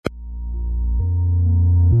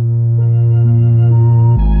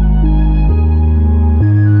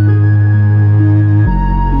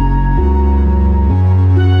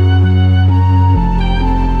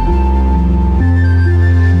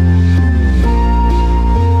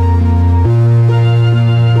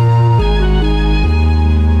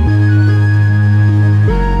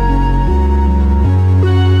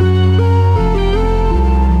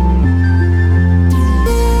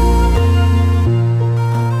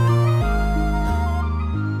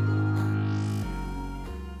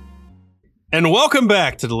And welcome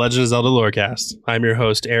back to the Legend of Zelda Lorecast. I'm your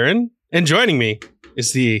host, Aaron, and joining me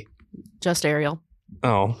is the... Just Ariel.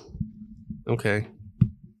 Oh, okay.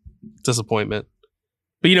 Disappointment.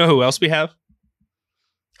 But you know who else we have?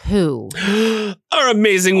 Who? Our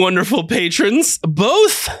amazing, wonderful patrons.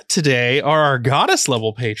 Both today are our goddess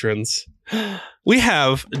level patrons. We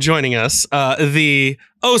have joining us the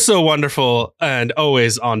oh so wonderful and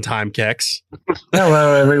always on time Kex.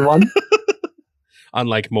 Hello, everyone.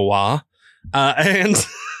 Unlike Moa. And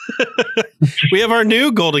we have our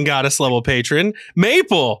new Golden Goddess level patron,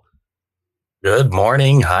 Maple. Good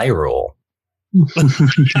morning, Hyrule.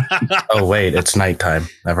 Oh, wait, it's nighttime.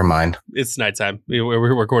 Never mind. It's nighttime.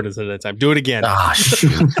 We're recording this at nighttime. Do it again. Ah,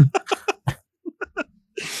 shoot.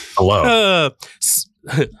 Hello.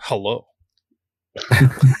 Hello.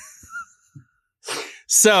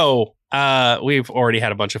 So, we've already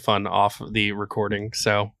had a bunch of fun off the recording.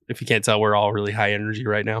 So, if you can't tell, we're all really high energy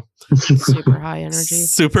right now. Super high energy.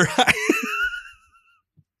 Super high.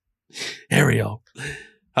 Ariel.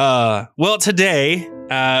 Well, today,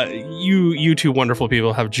 you two wonderful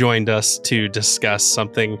people have joined us to discuss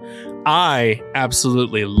something I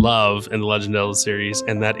absolutely love in the Legend of Zelda series,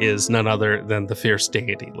 and that is none other than the Fierce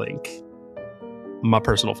Deity Link. My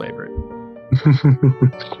personal favorite.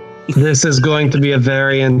 This is going to be a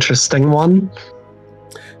very interesting one.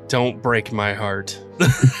 Don't break my heart.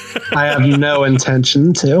 I have no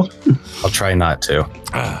intention to. I'll try not to.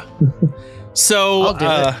 So, I'll do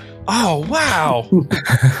it. Oh, wow.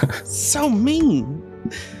 So mean.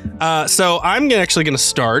 So I'm actually going to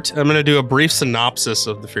start. I'm going to do a brief synopsis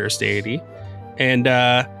of the Fierce Deity. And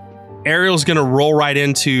Ariel's going to roll right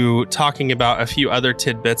into talking about a few other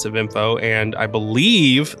tidbits of info. And I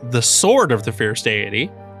believe the sword of the Fierce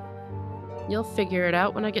Deity. You'll figure it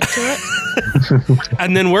out when I get to it.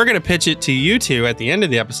 And then we're going to pitch it to you two at the end of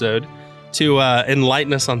the episode to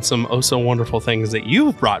enlighten us on some oh so wonderful things that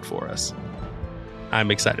you've brought for us.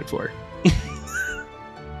 I'm excited for it.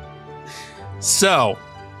 So,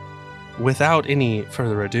 without any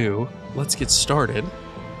further ado, let's get started.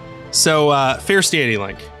 So, Fierce Deity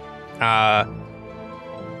Link.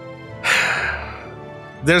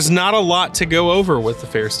 There's not a lot to go over with the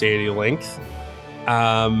Fierce Deity Link.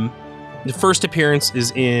 The first appearance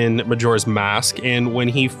is in Majora's Mask, and when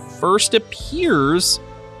he first appears,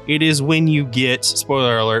 it is when you get,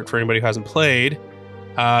 spoiler alert for anybody who hasn't played,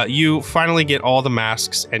 you finally get all the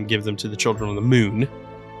masks and give them to the children of the moon.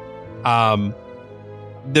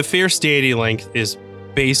 The Fierce Deity Link is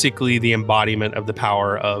basically the embodiment of the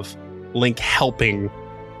power of Link helping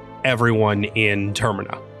everyone in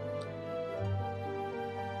Termina.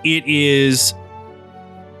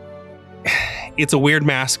 It's a weird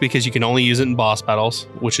mask because you can only use it in boss battles,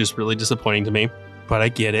 which is really disappointing to me, but I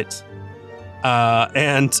get it.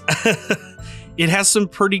 And it has some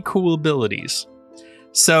pretty cool abilities.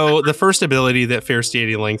 So the first ability that Fierce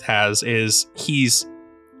Deity Link has is he's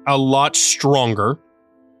a lot stronger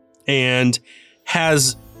and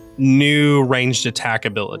has new ranged attack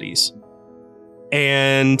abilities.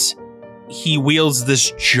 And he wields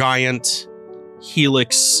this giant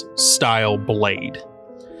helix-style blade.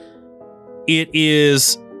 It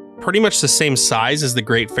is pretty much the same size as the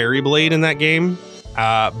Great Fairy Blade in that game,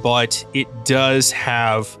 but it does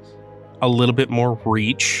have a little bit more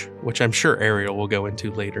reach, which I'm sure Ariel will go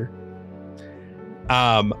into later.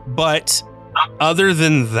 But other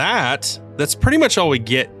than that, that's pretty much all we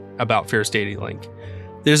get about Fierce Deity Link.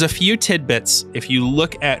 There's a few tidbits, if you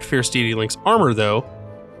look at Fierce Deity Link's armor, though,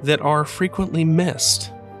 that are frequently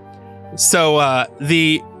missed. So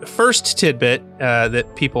the first tidbit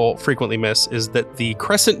that people frequently miss is that the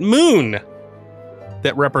crescent moon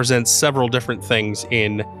that represents several different things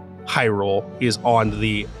in Hyrule is on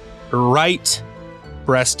the right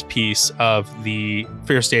breast piece of the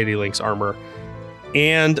Fierce Deity Link's armor.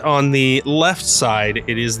 And on the left side,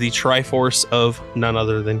 it is the Triforce of none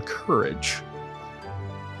other than Courage.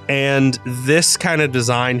 And this kind of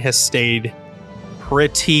design has stayed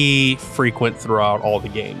pretty frequent throughout all the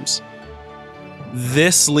games.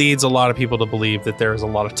 This leads a lot of people to believe that there's a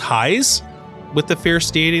lot of ties with the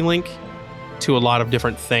Fierce Deity Link to a lot of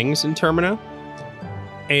different things in Termina.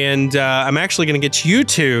 And I'm actually going to get you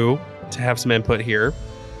two to have some input here.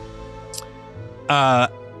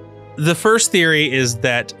 The first theory is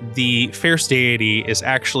that the Fierce Deity is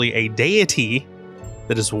actually a deity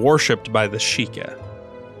that is worshipped by the Sheikah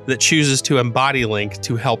that chooses to embody Link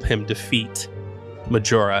to help him defeat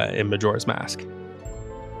Majora in Majora's Mask.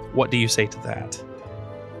 What do you say to that?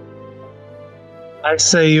 I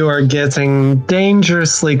say you are getting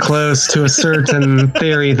dangerously close to a certain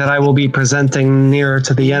theory that I will be presenting nearer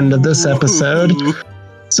to the end of this episode.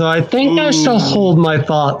 So I think I shall hold my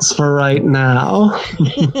thoughts for right now.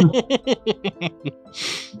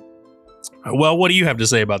 Well, what do you have to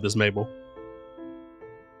say about this, Mabel?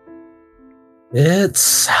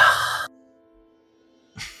 It's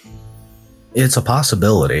a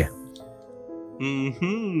possibility,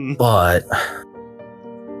 but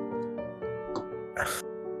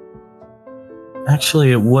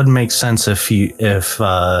actually, it would make sense if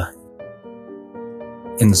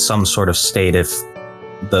in some sort of state, if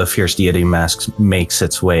the Fierce Deity mask makes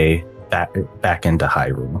its way back into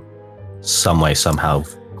Hyrule, some way, somehow,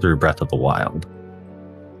 through Breath of the Wild.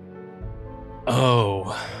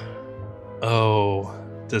 Oh,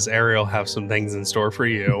 does Ariel have some things in store for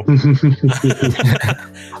you?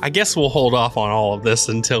 I guess we'll hold off on all of this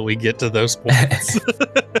until we get to those points.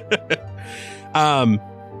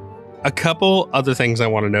 A couple other things I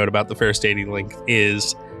want to note about the Fierce Deity Link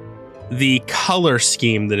is the color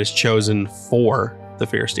scheme that is chosen for the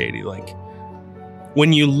Fierce Deity Link.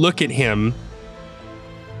 When you look at him,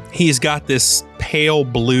 he's got this pale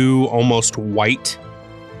blue, almost white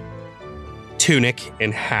tunic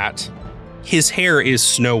and hat. His hair is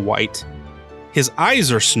snow white. His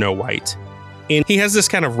eyes are snow white. And he has this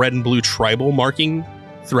kind of red and blue tribal marking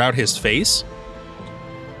throughout his face.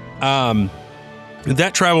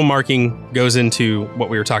 That tribal marking goes into what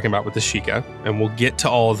we were talking about with the Sheikah, and we'll get to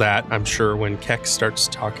all of that, I'm sure, when Keck starts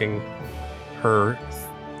talking her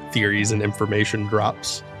theories and information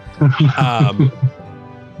drops.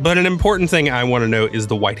 But an important thing I want to note is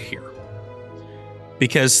the white hair.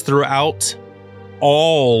 Because throughout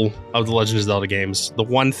all of the Legend of Zelda games, the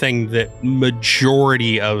one thing that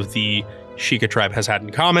majority of the Sheikah tribe has had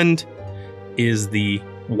in common is the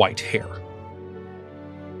white hair.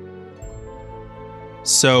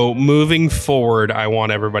 So moving forward, I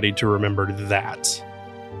want everybody to remember that.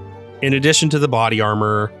 In addition to the body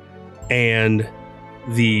armor and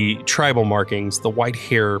the tribal markings, the white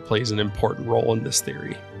hair plays an important role in this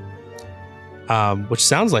theory. Which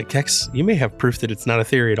sounds like, Kex, you may have proof that it's not a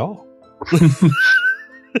theory at all.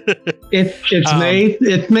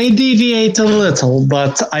 It may deviate a little,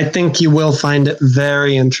 but I think you will find it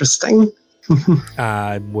very interesting.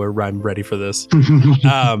 I'm ready for this.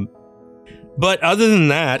 But other than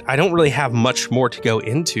that, I don't really have much more to go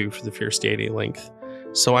into for the Fierce Deity Link.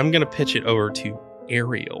 So I'm going to pitch it over to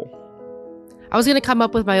Ariel. I was going to come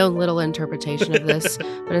up with my own little interpretation of this,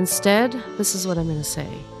 but instead, this is what I'm going to say.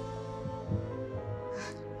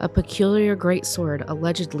 A peculiar greatsword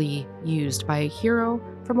allegedly used by a hero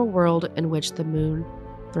from a world in which the moon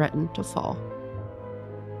threatened to fall.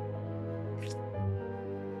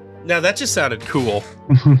 Now, that just sounded cool.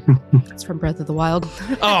 It's from Breath of the Wild.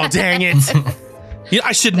 Oh, dang it.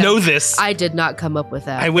 I should know this. I did not come up with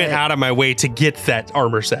that. I went out of my way to get that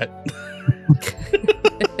armor set.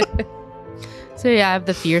 So yeah, I have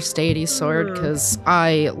the Fierce Deity sword because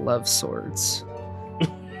I love swords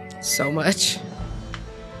so much.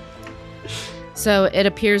 So it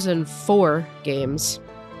appears in 4 games: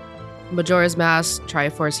 Majora's Mask,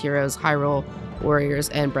 Triforce Heroes, Hyrule Warriors,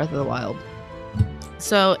 and Breath of the Wild.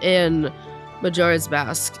 So in Majora's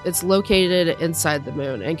Mask, it's located inside the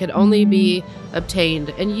moon and can only be obtained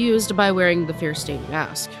and used by wearing the Fierce Deity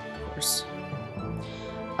mask, of course.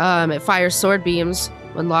 It fires sword beams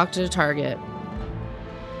when locked at a target,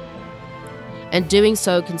 and doing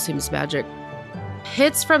so consumes magic.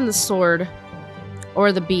 Hits from the sword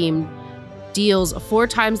or the beam deals 4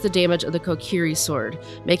 times the damage of the Kokiri sword,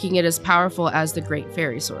 making it as powerful as the Great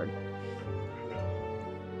Fairy sword.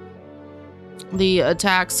 The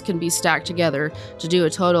attacks can be stacked together to do a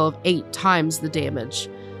total of 8 times the damage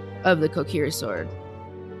of the Kokiri sword.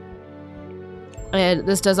 And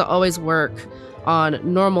this doesn't always work on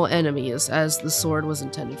normal enemies, as the sword was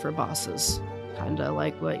intended for bosses. Kinda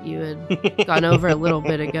like what you had gone over a little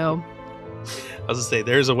bit ago. I was gonna say,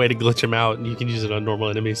 there's a way to glitch them out and you can use it on normal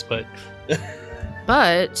enemies, but...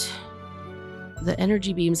 But the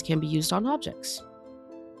energy beams can be used on objects.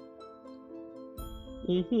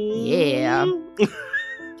 Yeah.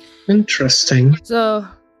 Interesting. So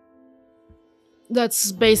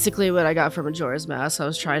that's basically what I got from Majora's Mask. I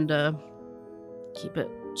was trying to keep it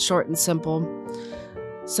short and simple.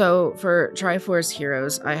 So for Triforce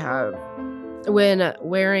Heroes, I have, when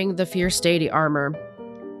wearing the Fierce Deity armor,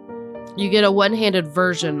 you get a one-handed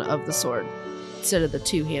version of the sword instead of the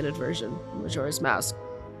two-handed version in Majora's Mask.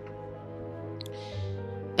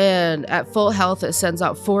 And at full health, it sends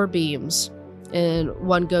out 4 beams, and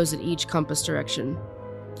 1 goes in each compass direction.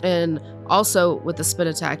 And also with the spin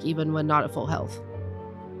attack, even when not at full health.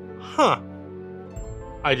 Huh.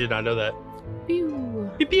 I did not know that.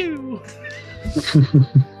 Pew. Pew pew.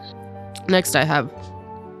 Next, I have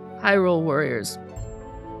Hyrule Warriors.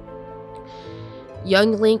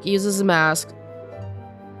 Young Link uses a mask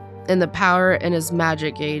and the power in his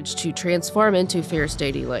magic gauge to transform into Fierce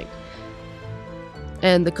Deity Link.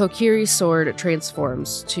 And the Kokiri sword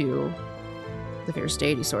transforms to the Fierce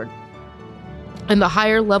Deity sword. And the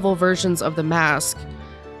higher level versions of the mask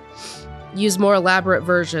use more elaborate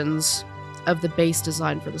versions of the base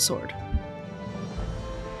design for the sword.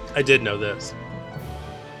 I did know this.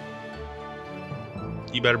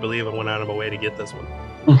 You better believe I went out of my way to get this one.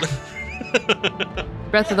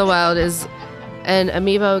 Breath of the Wild is an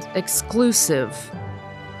amiibo exclusive,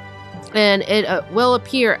 and it will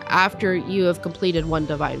appear after you have completed one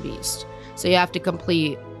Divine Beast. So you have to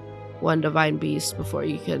complete one Divine Beast before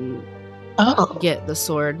you can get the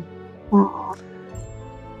sword from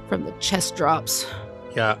the chest drops.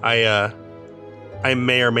 Yeah, I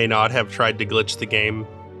may or may not have tried to glitch the game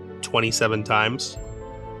 27 times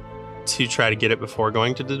to try to get it before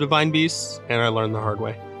going to the Divine Beasts, and I learned the hard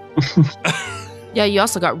way. Yeah, you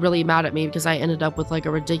also got really mad at me because I ended up with like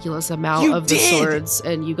a ridiculous amount of the swords,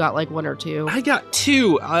 and you got like 1 or 2. I got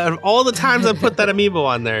 2 out of all the times I put that amiibo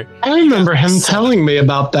on there. I remember him telling me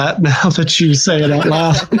about that now that you say it out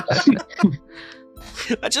loud.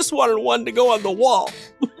 I just wanted one to go on the wall.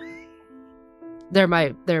 They're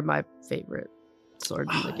my favorite sword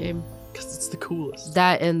in the game. Because it's the coolest.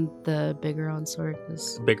 That and the Biggeron sword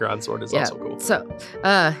is... Biggeron sword is also cool. So,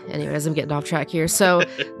 anyways, I'm getting off track here. So,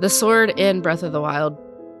 the sword in Breath of the Wild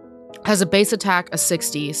has a base attack of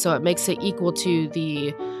 60, so it makes it equal to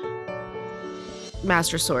the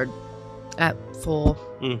Master Sword at full.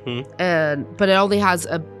 Mm-hmm. But it only has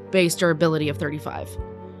a base durability of 35.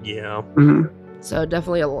 Yeah. Mm-hmm. So,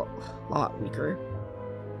 definitely a lot weaker.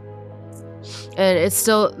 And it's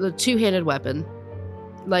still the two-handed weapon,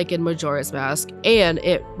 like in Majora's Mask, and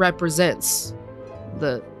it represents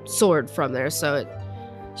the sword from there. So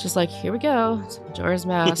it's just like, here we go, it's Majora's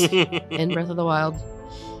Mask in Breath of the Wild.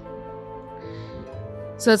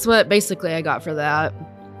 So that's what basically I got for that.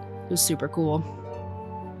 It was super cool.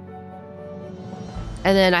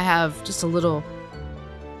 And then I have just a little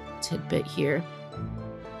tidbit here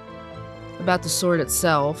about the sword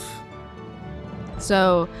itself.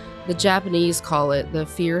 So the Japanese call it the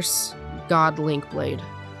Fierce God Link Blade.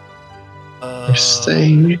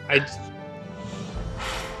 Interesting. I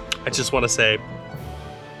just want to say,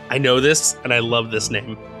 I know this and I love this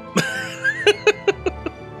name.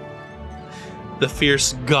 The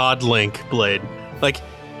Fierce God Link Blade. Like,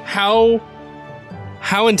 how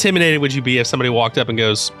intimidated would you be if somebody walked up and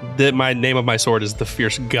goes, my name of my sword is the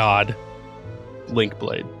Fierce God Link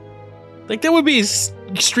Blade? Like, that would be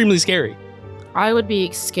extremely scary. I would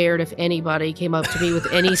be scared if anybody came up to me with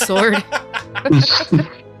any sword.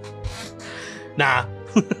 Nah.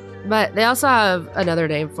 But they also have another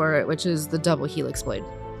name for it, which is the Double Helix Blade.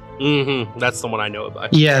 Mm-hmm. That's the one I know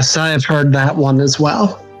about. Yes, I have heard that one as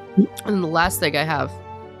well. And the last thing I have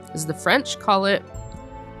is the French call it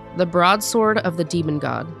the Broadsword of the Demon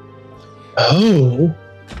God. Oh.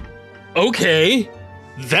 Okay.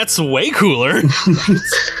 That's way cooler.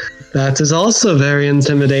 That is also very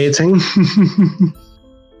intimidating.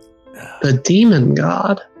 The Demon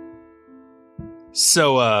God.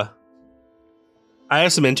 So, I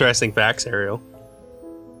have some interesting facts, Ariel.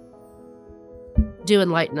 Do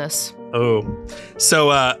enlighten us. Oh.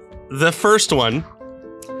 So, the first one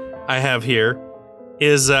I have here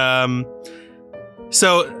is, so,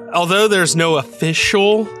 although there's no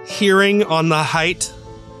official hearing on the height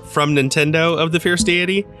from Nintendo of the Fierce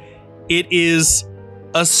Deity, it is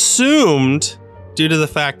assumed, due to the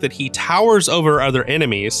fact that he towers over other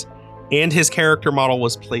enemies and his character model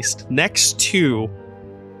was placed next to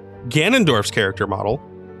Ganondorf's character model,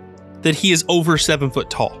 that he is over 7 foot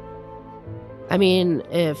tall. I mean,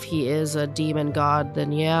 if he is a demon god,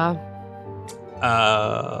 then yeah.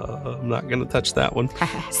 I'm not going to touch that one.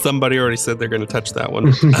 Somebody already said they're going to touch that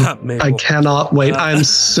one. I cannot wait. I'm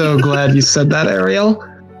so glad you said that, Ariel.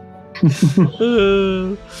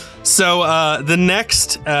 So the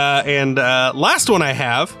next and last one I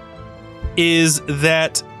have is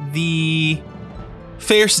that the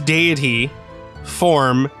Fierce Deity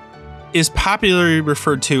form is popularly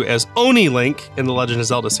referred to as Oni Link in the Legend of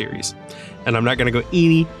Zelda series. And I'm not going to go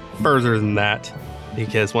any further than that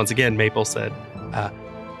because, once again, Maple said,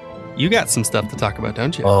 you got some stuff to talk about,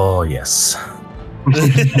 don't you? Oh, yes.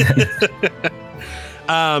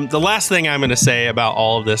 The last thing I'm going to say about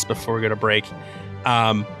all of this before we go to break,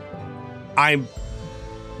 I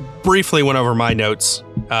briefly went over my notes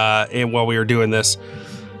and while we were doing this.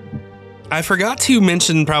 I forgot to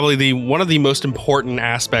mention probably one of the most important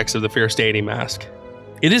aspects of the Fierce Deity Mask.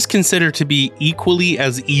 It is considered to be equally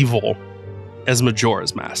as evil as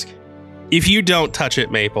Majora's Mask. If you don't touch it,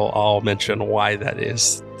 Maple, I'll mention why that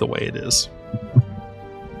is the way it is.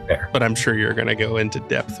 Fair. But I'm sure you're going to go into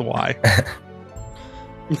depth why.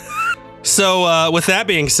 So with that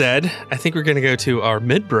being said, I think we're going to go to our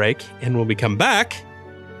mid-break, and when we come back,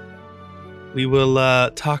 we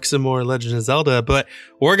will talk some more Legend of Zelda, but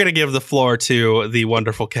we're going to give the floor to the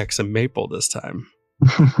wonderful Kex and Maple this time.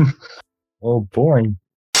 Oh, boring.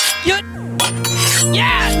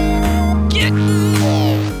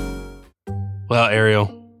 Well,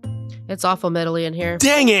 Ariel. It's awful metally in here.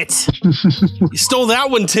 Dang it! You stole that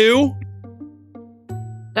one too?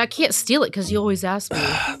 I can't steal it because you always ask me.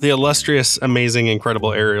 The illustrious, amazing,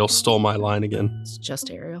 incredible Ariel stole my line again. It's just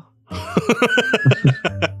Ariel.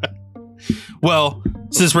 Well,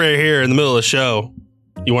 since we're here in the middle of the show,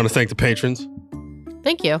 you want to thank the patrons?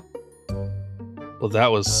 Thank you. Well,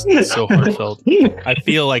 that was so heartfelt. I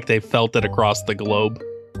feel like they felt it across the globe.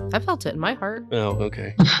 I felt it in my heart. Oh,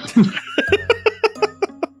 okay.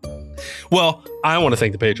 Well, I want to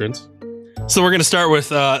thank the patrons. So we're going to start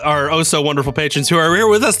with our oh-so-wonderful patrons who are here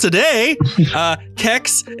with us today.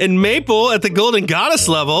 Kex and Maple at the Golden Goddess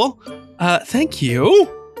level. Thank you.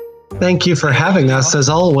 Thank you for having us, as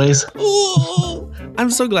always. Ooh, I'm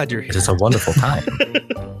so glad you're here. It's a wonderful time.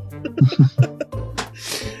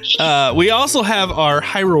 We also have our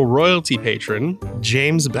Hyrule Royalty patron,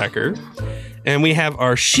 James Becker. And we have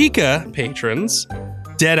our Sheikah patrons,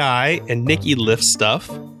 Deadeye and Nikki Lift Stuff.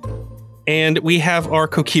 And we have our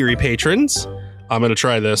Kokiri patrons. I'm going to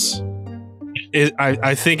try this.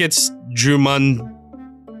 I think it's Jumanji.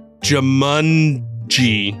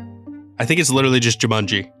 I think it's literally just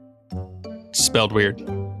Jumanji. Spelled weird.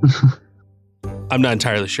 I'm not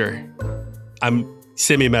entirely sure.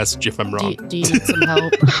 Send me a message if I'm wrong. Do you need some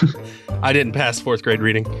help? I didn't pass 4th grade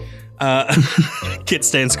reading. Kids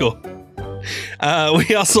stay in school.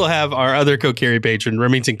 We also have our other Kokiri patron,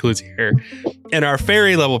 Remington Clusier, and our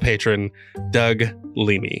fairy level patron, Doug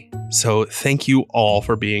Leamy. So thank you all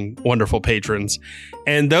for being wonderful patrons.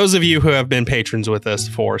 And those of you who have been patrons with us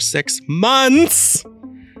for 6 months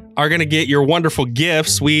are going to get your wonderful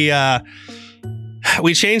gifts. We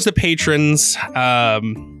changed the patrons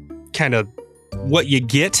kind of what you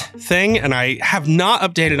get thing, and I have not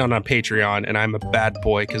updated on Patreon, and I'm a bad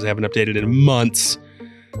boy because I haven't updated in months.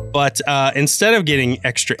 But instead of getting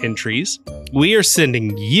extra entries, we are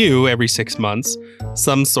sending you every 6 months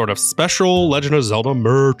some sort of special Legend of Zelda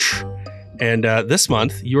merch. And this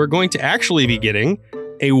month, you are going to actually be getting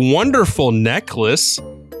a wonderful necklace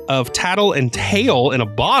of Tattle and Tail in a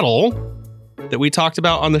bottle that we talked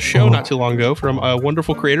about on the show not too long ago from a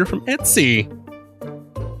wonderful creator from Etsy.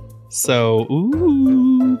 So,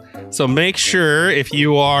 So make sure if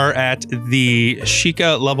you are at the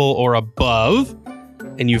Sheikah level or above,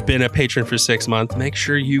 and you've been a patron for 6 months, make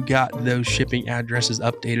sure you got those shipping addresses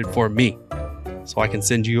updated for me so I can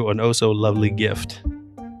send you an oh so lovely gift.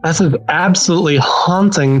 That's an absolutely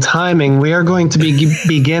haunting timing. We are going to be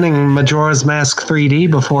beginning Majora's Mask 3D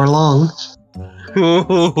before long.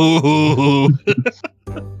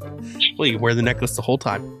 Well, you wear the necklace the whole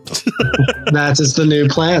time. That is the new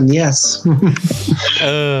plan, yes.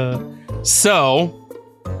 So,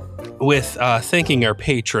 with thanking our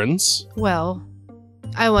patrons. Well,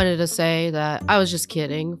 I wanted to say that I was just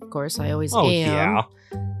kidding. Of course, I always am. Yeah.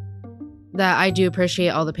 That I do appreciate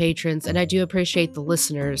all the patrons, and I do appreciate the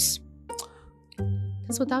listeners.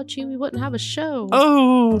 Because without you, we wouldn't have a show.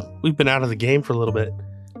 Oh, we've been out of the game for a little bit.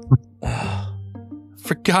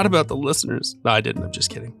 Forgot about the listeners. No, I didn't. I'm just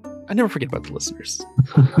kidding. I never forget about the listeners.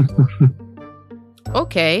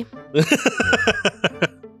 Okay.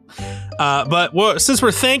 But since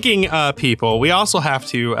we're thanking people, we also have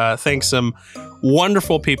to thank some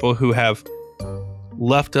wonderful people who have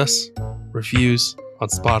left us reviews on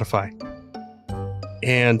Spotify.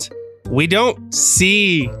 And we don't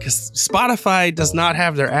see, because Spotify does not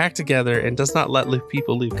have their act together and does not let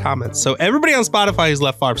people leave comments. So everybody on Spotify who's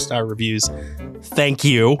left 5-star reviews, thank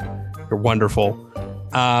you. You're wonderful.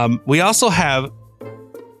 We also have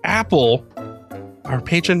Apple, our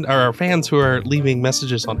fans who are leaving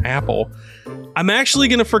messages on Apple. I'm actually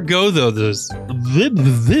going to forgo those.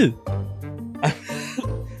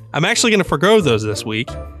 I'm actually going to forgo those this week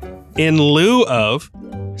in lieu of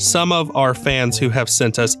some of our fans who have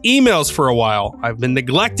sent us emails for a while. I've been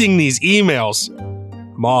neglecting these emails.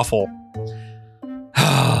 I'm awful.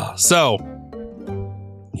 So,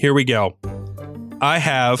 here we go. I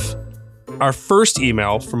have our first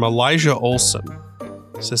email from Elijah Olson.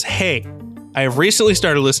 It says, "Hey, I have recently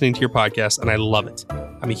started listening to your podcast and I love it.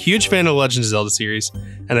 I'm a huge fan of the Legend of Zelda series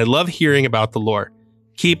and I love hearing about the lore.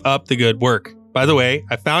 Keep up the good work. By the way,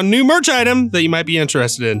 I found a new merch item that you might be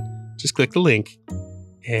interested in. Just click the link."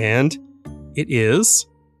 And it is,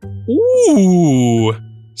 ooh,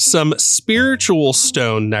 some spiritual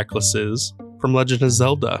stone necklaces from Legend of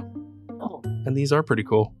Zelda. And these are pretty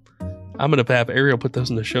cool. I'm going to have Ariel put those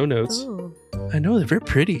in the show notes. Ooh. I know, they're very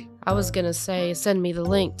pretty. I was going to say, send me the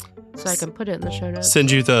link so I can put it in the show notes.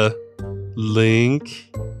 Send you the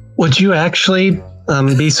link. Would you actually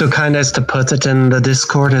be so kind as to put it in the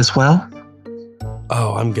Discord as well?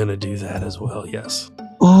 Oh, I'm going to do that as well, yes.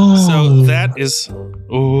 Oh. So that is...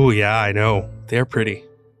 Oh, yeah, I know. They're pretty.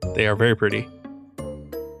 They are very pretty.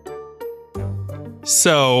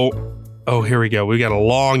 So... Oh, here we go. We got a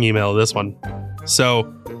long email, this one.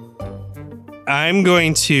 So... I'm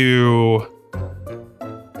going to...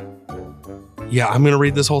 Yeah, I'm going to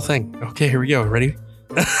read this whole thing. Okay, here we go. Ready?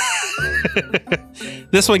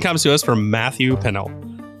 This one comes to us from Matthew Pennell.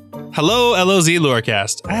 Hello, LOZ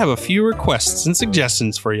Lorecast. I have a few requests and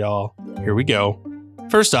suggestions for y'all. Here we go.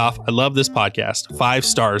 First off, I love this podcast. 5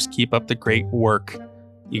 stars. Keep up the great work.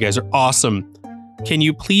 You guys are awesome. Can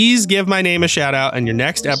you please give my name a shout out in your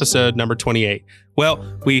next episode, number 28? Well,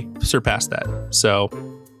 we surpassed that, so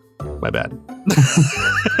my bad.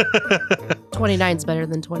 29 is better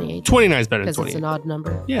than 28. 29 is better than because 28. it's an odd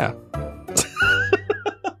number. Yeah.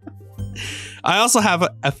 I also have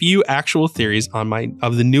a few actual theories on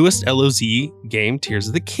of the newest LOZ game, Tears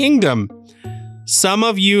of the Kingdom. Some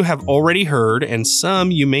of you have already heard, and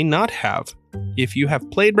some you may not have. If you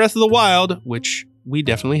have played Breath of the Wild, which we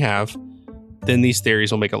definitely have, then these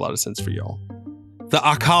theories will make a lot of sense for y'all. The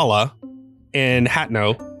Akala and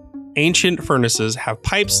Hatno, ancient furnaces, have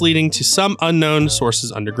pipes leading to some unknown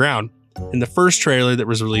sources underground. In the first trailer that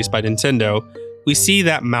was released by Nintendo, we see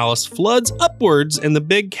that Malice floods upwards in the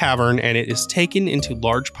big cavern, and it is taken into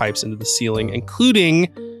large pipes into the ceiling,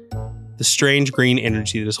 including the strange green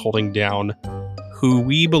energy that is holding down who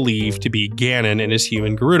we believe to be Ganon in his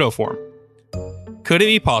human Gerudo form. Could it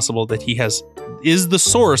be possible that he is the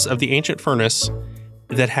source of the ancient furnace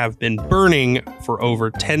that have been burning for over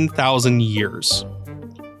 10,000 years?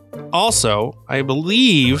 Also, I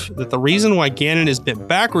believe that the reason why Ganon is bent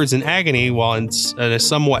backwards in agony while in a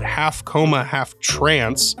somewhat half coma, half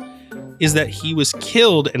trance is that he was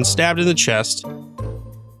killed and stabbed in the chest.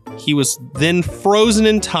 He was then frozen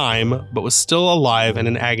in time, but was still alive and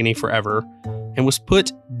in agony forever, and was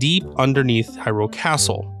put deep underneath Hyrule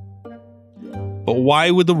Castle. But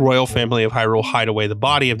why would the royal family of Hyrule hide away the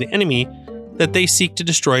body of the enemy that they seek to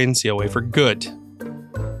destroy and seal away for good?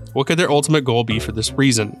 What could their ultimate goal be for this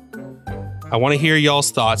reason? I want to hear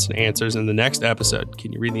y'all's thoughts and answers in the next episode.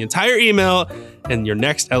 Can you read the entire email in your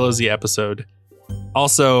next LOZ episode?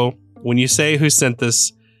 Also, when you say who sent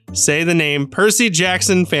this, say the name Percy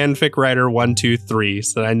Jackson fanfic writer 123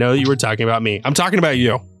 so that I know you were talking about me. I'm talking about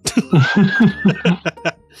you.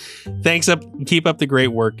 Thanks. Keep up the great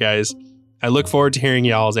work, guys. I look forward to hearing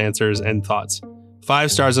y'all's answers and thoughts.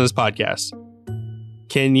 5 stars on this podcast.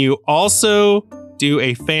 Can you also do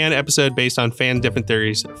a fan episode based on fan different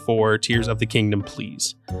theories for Tears of the Kingdom,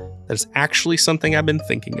 please? That is actually something I've been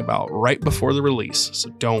thinking about right before the release, so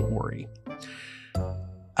don't worry.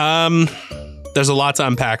 There's a lot to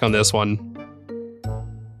unpack on this one.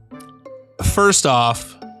 First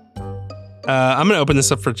off, I'm going to open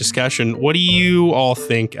this up for discussion. What do you all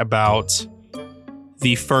think about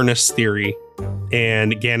the furnace theory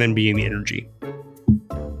and Ganon being the energy?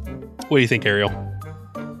 What do you think, Ariel?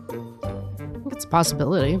 It's a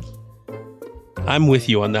possibility. I'm with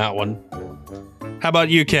you on that one. How about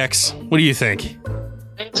you, Kex? What do you think?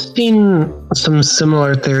 I've seen some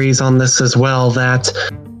similar theories on this as well, that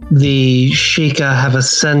the Sheikah have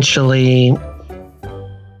essentially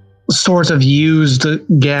sort of used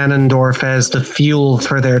Ganondorf as the fuel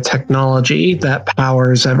for their technology that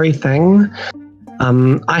powers everything.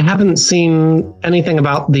 I haven't seen anything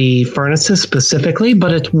about the furnaces specifically,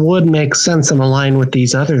 but it would make sense and align with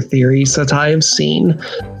these other theories that I have seen.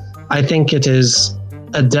 I think it is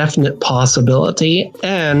a definite possibility.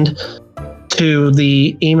 And to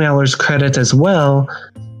the emailer's credit as well,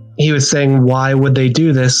 he was saying, why would they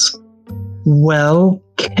do this? Well,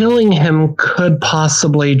 killing him could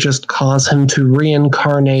possibly just cause him to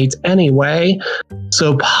reincarnate anyway.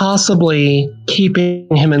 So possibly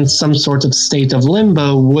keeping him in some sort of state of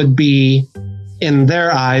limbo would be, in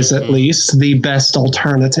their eyes at least, the best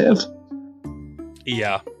alternative.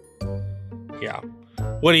 Yeah.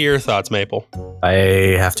 What are your thoughts, Maple? I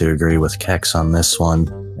have to agree with Kex on this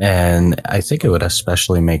one. And I think it would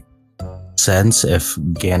especially make sense if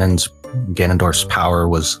Ganondorf's power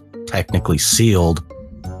was technically sealed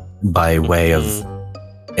by way of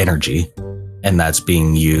energy, and that's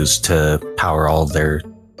being used to power all of their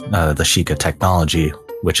the Sheikah technology,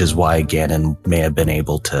 which is why Ganon may have been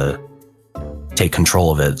able to take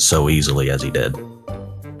control of it so easily as he did.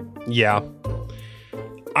 Yeah.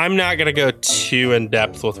 I'm not going to go too in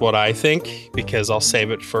depth with what I think because I'll save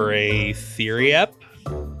it for a theory ep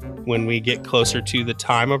when we get closer to the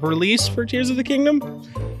time of release for Tears of the Kingdom.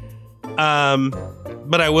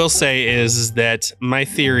 But I will say is that my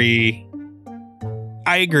theory,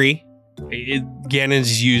 I agree. Ganon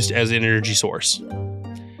is used as an energy source.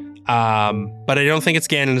 But I don't think it's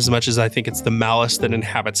Ganon as much as I think it's the malice that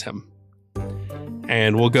inhabits him.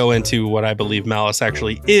 And we'll go into what I believe malice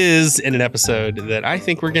actually is in an episode that I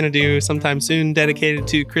think we're going to do sometime soon dedicated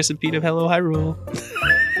to Chris and Pete of Hello Hyrule.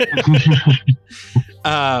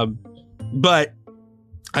 But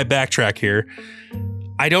I backtrack here.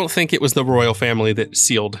 I don't think it was the royal family that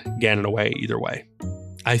sealed Ganon away either way.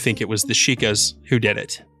 I think it was the Sheikahs who did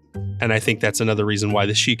it. And I think that's another reason why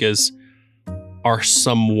the Sheikahs are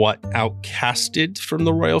somewhat outcasted from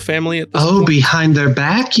the royal family at this point. Behind their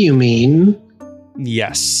back, you mean?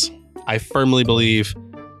 Yes. I firmly believe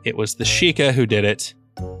it was the Sheikah who did it.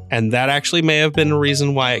 And that actually may have been a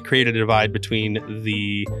reason why it created a divide between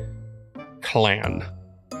the clan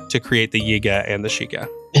to create the Yiga and the Sheikah.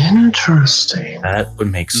 Interesting. That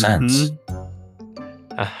would make sense.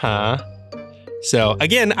 Mm-hmm. Uh-huh. So,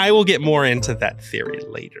 again, I will get more into that theory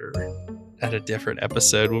later at a different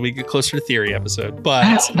episode when we get closer to theory episode. But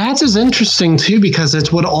that's as interesting, too, because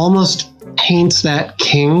it would almost paint that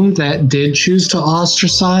king that did choose to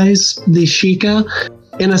ostracize the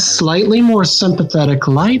Sheikah in a slightly more sympathetic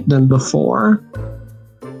light than before.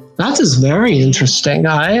 That is very interesting.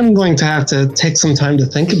 I am going to have to take some time to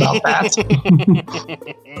think about that.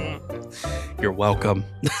 You're welcome.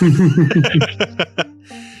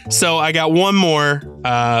 So I got one more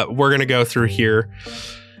we're going to go through here.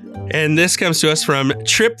 And this comes to us from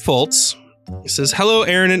Trip Foltz. It says, hello,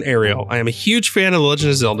 Aaron and Ariel. I am a huge fan of the Legend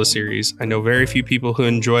of Zelda series. I know very few people who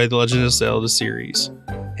enjoy the Legend of Zelda series.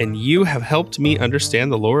 And you have helped me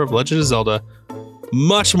understand the lore of Legend of Zelda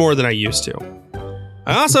much more than I used to.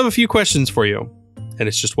 I also have a few questions for you. And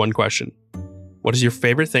it's just one question. What is your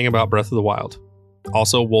favorite thing about Breath of the Wild?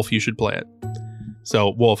 Also, Wolf, you should play it. So,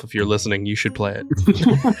 Wolf, if you're listening, you should play it.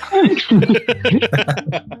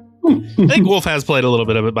 I think Wolf has played a little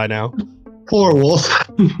bit of it by now. Poor Wolf.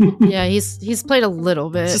 Yeah, he's played a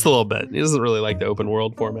little bit. Just a little bit. He doesn't really like the open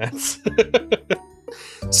world formats.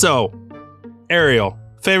 So, Ariel,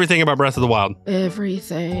 favorite thing about Breath of the Wild?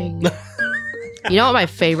 Everything. You know what my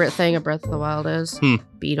favorite thing of Breath of the Wild is?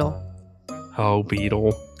 Beetle. Oh,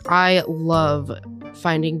 Beetle. I love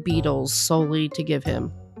finding beetles solely to give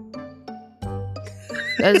him.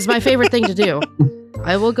 That is my favorite thing to do.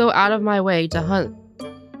 I will go out of my way to hunt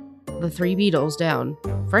the 3 beetles down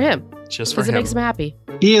for him. Just for him. Because it makes him happy.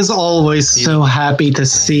 He is always so happy to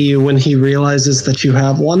see you when he realizes that you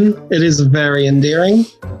have one. It is very endearing.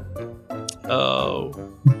 Oh,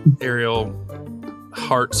 Ariel,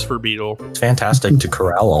 hearts for Beetle. It's fantastic to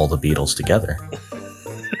corral all the beetles together.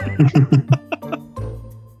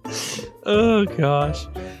 Oh, gosh.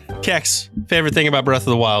 Kex, favorite thing about Breath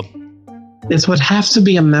of the Wild? It would have to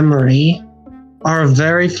be a memory. Our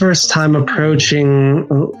very first time approaching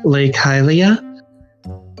Lake Hylia,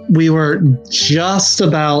 we were just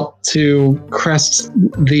about to crest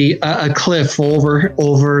a cliff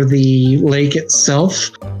over the lake itself.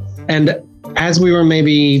 And as we were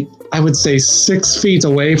maybe, I would say, 6 feet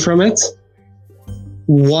away from it,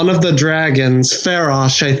 one of the dragons,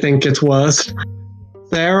 Farosh, I think it was,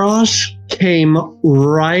 Farosh came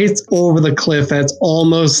right over the cliff at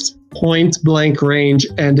almost point blank range,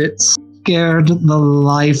 and it scared the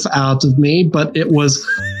life out of me, but it was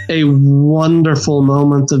a wonderful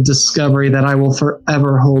moment of discovery that I will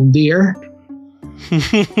forever hold dear.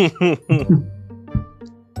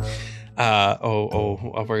 I'm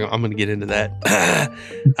going to get into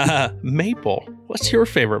that. Maple, what's your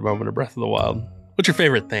favorite moment of Breath of the Wild? What's your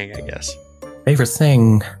favorite thing, I guess? Favorite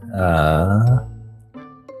thing?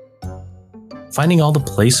 Finding all the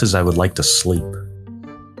places I would like to sleep.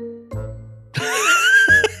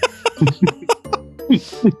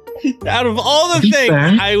 Out of all the things,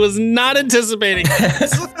 I was not anticipating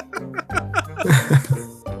this.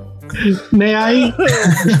 May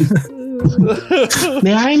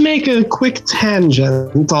I make a quick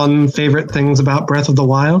tangent on favorite things about Breath of the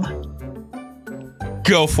Wild?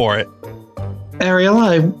 Go for it. Ariel,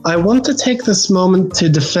 I want to take this moment to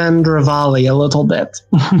defend Rivali a little bit.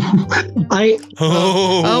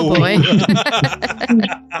 Oh boy.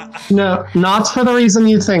 No, not for the reason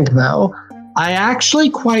you think, though. I actually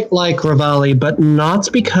quite like Rivali, but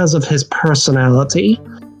not because of his personality.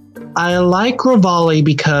 I like Rivali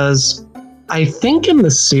because I think in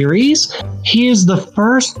the series, he is the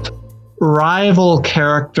first rival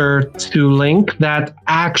character to Link that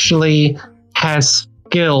actually has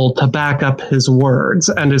skill to back up his words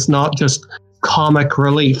and is not just comic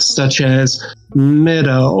relief, such as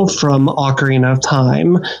Mido from Ocarina of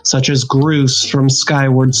Time, such as Groose from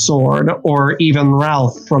Skyward Sword, or even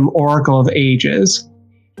Ralph from Oracle of Ages.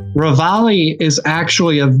 Revali is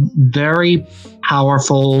actually a very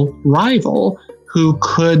powerful rival who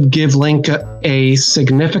could give Link a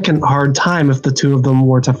significant hard time if the two of them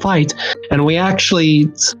were to fight. And we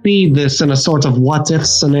actually see this in a sort of what-if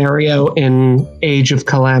scenario in Age of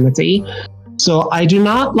Calamity. So I do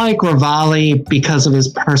not like Revali because of his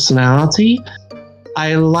personality.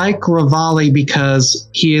 I like Revali because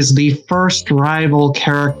he is the first rival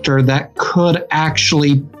character that could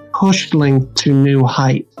actually push Link to new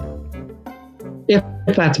heights. If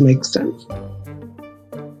that makes sense.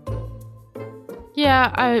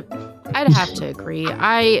 Yeah, I'd have to agree.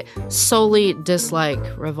 I solely dislike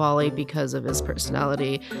Revali because of his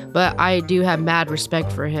personality, but I do have mad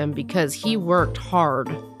respect for him because he worked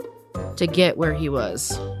hard to get where he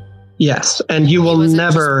was. Yes, and you will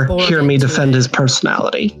never hear me defend his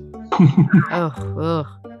personality. Oh,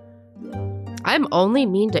 I'm only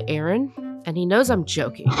mean to Aaron, and he knows I'm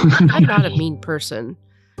joking. I'm not a mean person.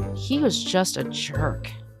 He was just a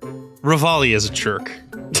jerk. Revali is a jerk.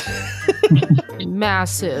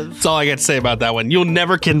 Massive. That's all I got to say about that one. You'll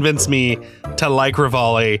never convince me to like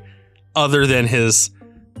Revali other than his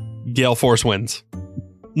Gale Force winds.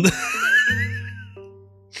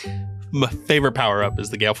 My favorite power up is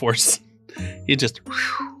the Gale Force. It just...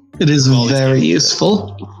 It is very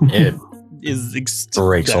useful. It is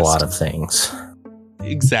breaks a lot of things.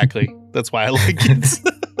 Exactly. That's why I like it.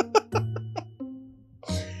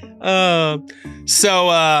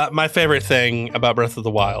 So my favorite thing about Breath of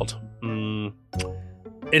the Wild,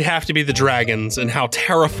 it'd have to be the dragons and how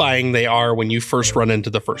terrifying they are when you first run into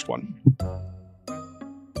the first one.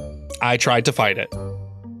 I tried to fight it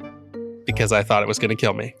because I thought it was going to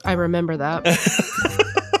kill me. I remember that.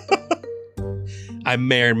 I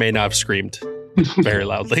may or may not have screamed very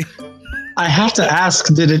loudly. I have to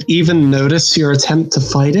ask, did it even notice your attempt to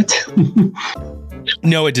fight it?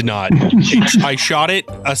 No, it did not. I shot it,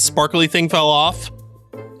 a sparkly thing fell off,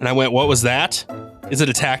 and I went, what was that? Is it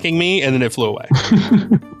attacking me? And then it flew away.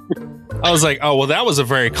 I was like, oh, well, that was a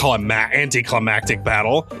very anticlimactic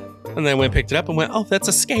battle. And then I went and picked it up and went, oh, that's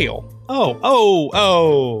a scale.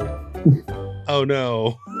 Oh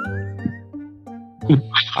no.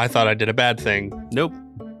 I thought I did a bad thing. Nope.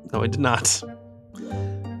 No, I did not.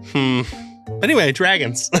 Anyway,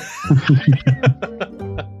 dragons.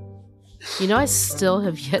 You know, I still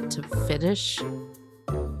have yet to finish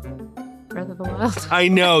Breath of the Wild. I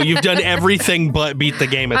know. You've done everything but beat the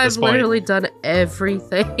game at this point. I've literally done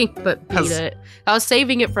everything but beat it. I was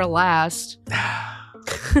saving it for last.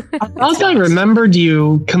 I thought I remembered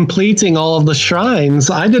you completing all of the shrines.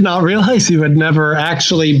 I did not realize you had never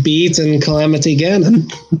actually beaten Calamity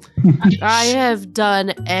Ganon. I have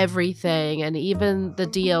done everything, and even the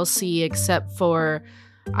DLC, except for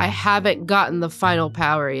I haven't gotten the final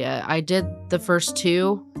power yet. I did the first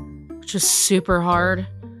two, which was super hard,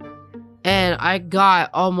 and I got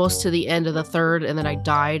almost to the end of the third, and then I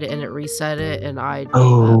died, and it reset it, and I...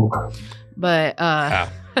 Oh. But,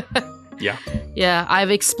 yeah. Yeah,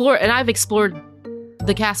 I've explored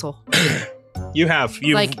the castle. You have.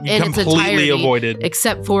 You've like, in its completely entirety, avoided.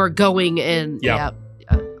 Except for going in. Yeah.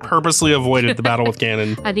 Purposely avoided the battle with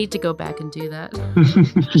Ganon. I need to go back and do that.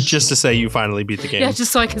 Just to say you finally beat the game. Yeah,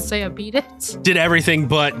 just so I can say I beat it. Did everything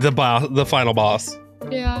but the final boss.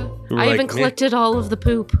 Yeah. I even collected all of the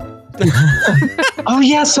poop. Oh,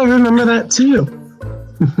 yes, I remember that too.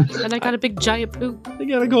 And I got a big giant poop. I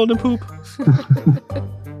got a golden poop.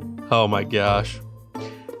 Oh my gosh.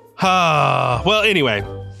 Well, anyway,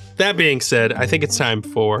 that being said, I think it's time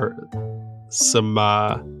for some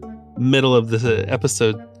middle of the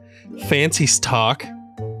episode fancy talk.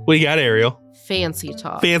 What do you got, Ariel? Fancy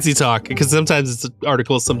talk. Fancy talk, because sometimes it's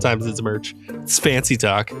articles, sometimes it's merch. It's fancy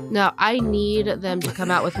talk. No, I need them to come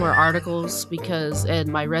out with more articles because in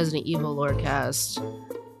my Resident Evil lorecast,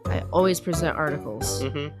 I always present articles.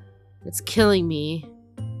 Mm-hmm. It's killing me.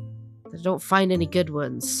 I don't find any good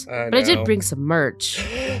ones. But I did bring some merch.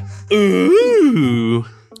 Ooh.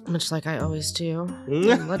 Much like I always do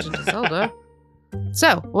in Legend of Zelda.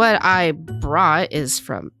 So, what I brought is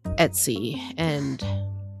from Etsy, and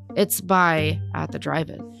it's by At the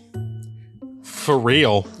Drive-In. For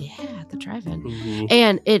real? Yeah, At the Drive-In. Mm-hmm.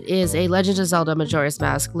 And it is a Legend of Zelda Majora's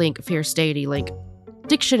Mask Link Fierce Deity Link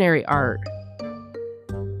dictionary art.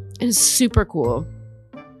 It is super cool.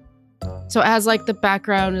 So it has like the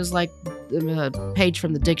background is like a page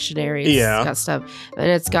from the dictionary. It's got stuff. And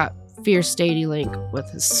it's got Fierce Deity Link with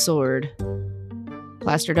his sword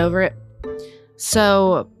plastered over it.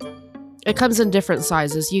 So it comes in different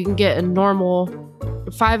sizes. You can get a normal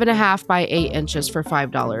 5.5 by 8 inches for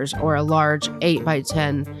 $5, or a large 8 by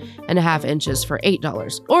 10.5 inches for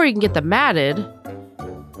 $8. Or you can get the matted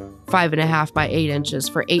 5.5 by 8 inches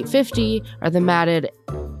for $8.50, or the matted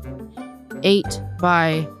 8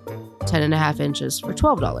 by 10.5 inches for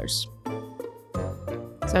 $12.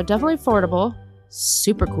 So definitely affordable,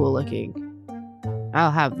 super cool looking.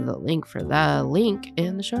 I'll have the link for the link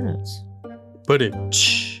in the show notes. Put it.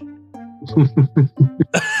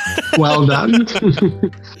 Well done.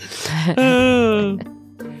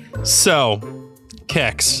 So,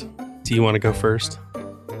 Kex, do you want to go first?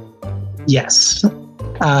 Yes.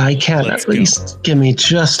 I can Let's at least. Give me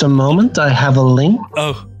just a moment. I have a link.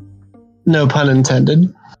 Oh, No pun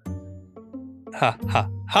intended. ha ha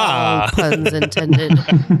ha. All puns intended.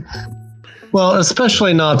 Well,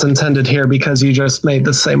 especially not intended here because you just made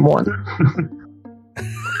the same one.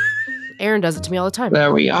 Aaron does it to me all the time.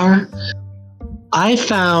 There we are. I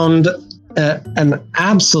found an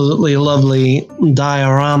absolutely lovely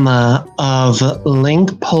diorama of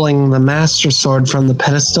Link pulling the Master Sword from the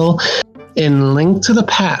pedestal in Link to the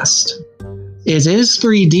Past. It is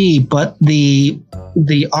 3D, but the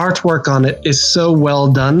artwork on it is so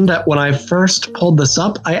well done that when I first pulled this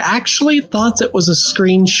up, I actually thought it was a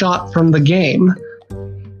screenshot from the game.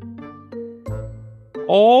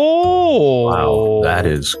 Oh. Wow, that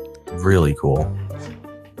is really cool.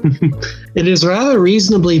 It is rather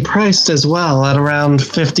reasonably priced as well, at around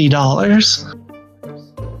 $50.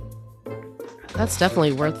 That's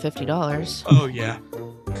definitely worth $50. Oh, yeah.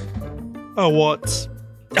 Oh, what?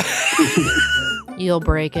 You'll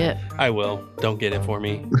break it. I will. Don't get it for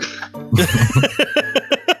me.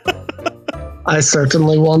 I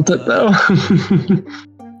certainly want it, though.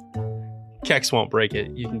 Kex won't break it.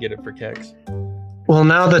 You can get it for Kex. Well,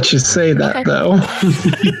 now that you say that, Okay. though.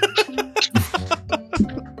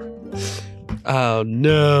 Oh,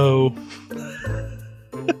 no.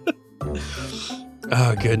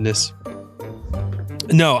 Oh, goodness.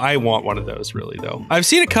 No, I want one of those, really, though. I've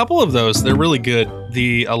seen a couple of those. They're really good.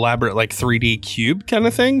 The elaborate, like, 3D cube kind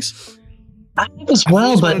of things. I have as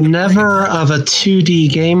well, but never of a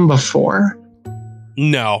 2D game before.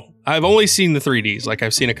 No, I've only seen the 3Ds. Like,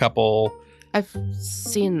 I've seen a couple. I've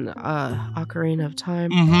seen Ocarina of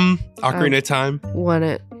Time. Mm-hmm. Ocarina of Time. Want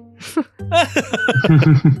it.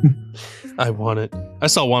 I want it. I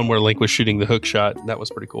saw one where Link was shooting the hook shot. That was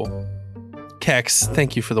pretty cool. Kex,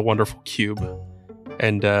 thank you for the wonderful cube.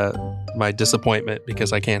 And my disappointment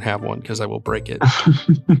because I can't have one because I will break it.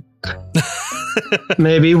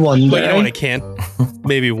 Maybe one But you know what I day. can?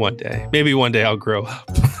 Maybe one day. Maybe one day I'll grow up.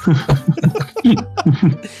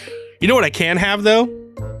 You know what I can have, though?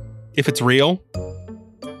 If it's real?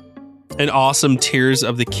 An awesome Tears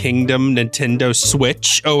of the Kingdom Nintendo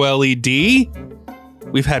Switch OLED.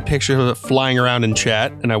 We've had pictures of it flying around in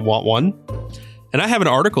chat, and I want one. And I have an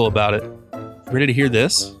article about it. Ready to hear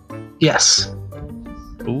this? Yes.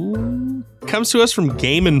 Ooh. Comes to us from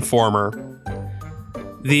Game Informer.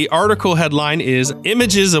 The article headline is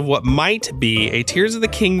Images of what might be a Tears of the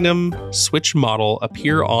Kingdom Switch model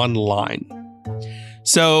appear online.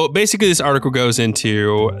 So basically this article goes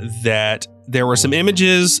into that there were some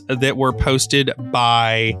images that were posted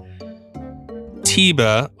by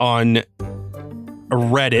Tiba on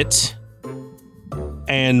Reddit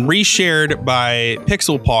and reshared by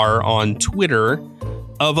Pixelpar on Twitter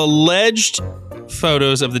of alleged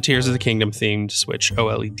photos of the Tears of the Kingdom themed Switch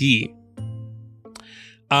OLED.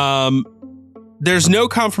 There's no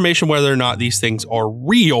confirmation whether or not these things are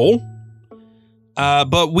real,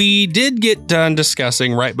 but we did get done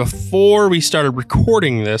discussing right before we started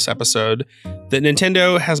recording this episode that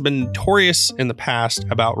Nintendo has been notorious in the past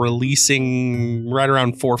about releasing right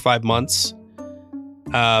around 4 or 5 months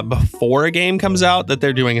before a game comes out that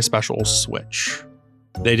they're doing a special Switch.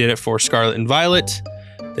 They did it for Scarlet and Violet.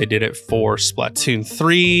 They did it for Splatoon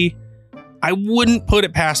 3. I wouldn't put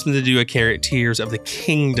it past them to do a Tears of the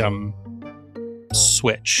Kingdom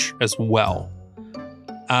Switch as well.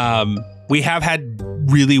 We have had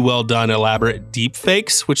really well done elaborate deep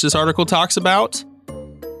fakes, which this article talks about.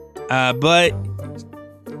 But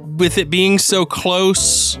with it being so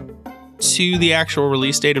close to the actual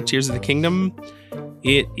release date of Tears of the Kingdom,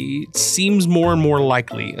 it seems more and more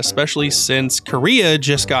likely, especially since Korea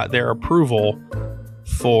just got their approval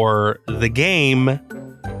for the game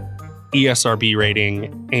ESRB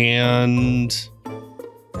rating, and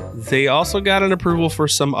they also got an approval for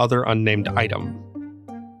some other unnamed item.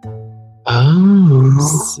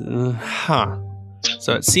 Oh.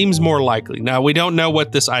 So it seems more likely. Now, we don't know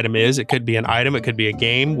what this item is. It could be an item. It could be a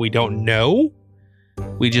game. We don't know.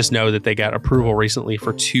 We just know that they got approval recently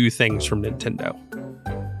for 2 things from Nintendo.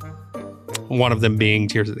 One of them being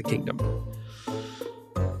Tears of the Kingdom.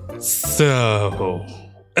 So...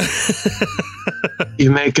 You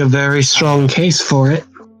make a very strong case for it.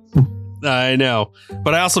 I know.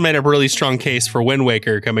 But I also made a really strong case for Wind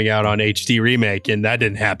Waker coming out on HD Remake, and that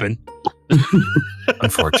didn't happen.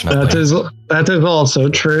 Unfortunately. That is also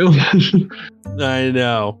true. I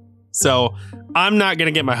know. So I'm not going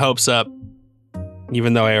to get my hopes up,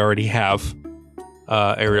 even though I already have.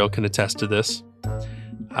 Ariel can attest to this.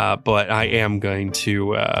 But I am going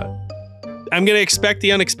to... I'm going to expect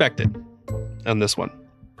the unexpected on this one,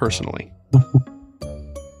 personally.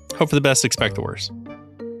 Hope for the best, expect the worst.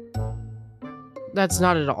 That's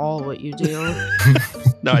not at all what you do.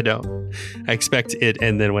 No, I don't. I expect it,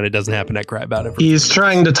 and then when it doesn't happen, I cry about it. He's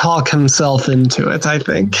trying to talk himself into it, I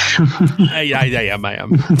think. I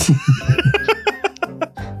am.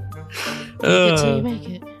 Fake it till you make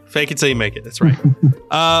it. Fake it till you make it. That's right.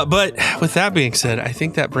 But with that being said, I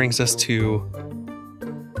think that brings us to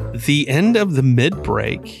the end of the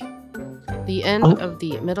mid-break. The end of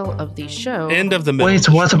the middle of the show. End of the middle. Wait,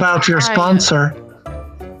 what about your sponsor?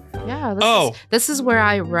 Yeah. This is where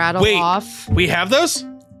I rattle off. We have those?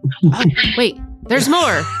 Oh, wait, there's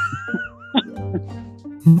more.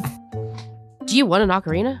 Do you want an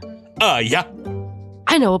ocarina? Yeah.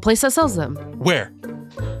 I know a place that sells them. Where?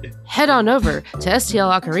 Head on over to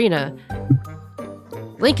STL Ocarina.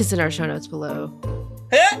 Link is in our show notes below.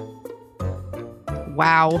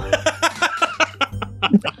 Wow.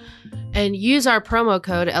 And use our promo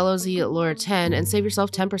code LOZLore10 and save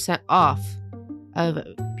yourself 10% off of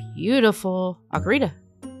beautiful ocarina.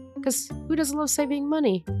 Because who doesn't love saving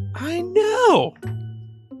money? I know.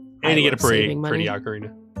 And you get a pretty money.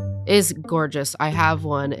 ocarina. It's gorgeous. I have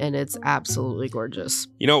one and it's absolutely gorgeous.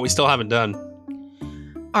 You know what we still haven't done?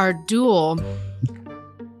 Our duel.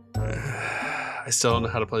 I still don't know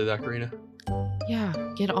how to play the ocarina. Yeah,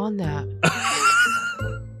 get on that.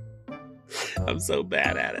 I'm so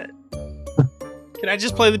bad at it. Can I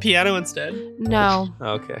just play the piano instead? No.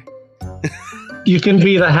 Okay. You can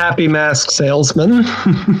be the happy mask salesman.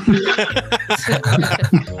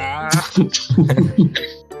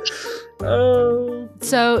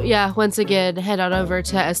 So, yeah, once again, head on over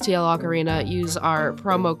to STL Ocarina, use our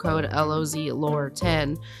promo code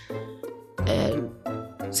LOZLore10, and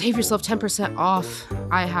save yourself 10% off.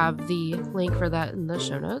 I have the link for that in the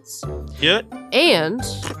show notes. Yeah. And...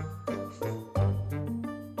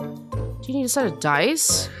 do you need a set of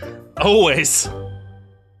dice? Always.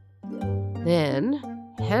 Then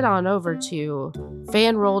head on over to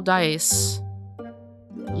Fanroll Dice.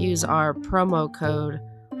 Use our promo code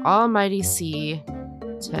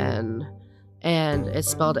AlmightyC10, and it's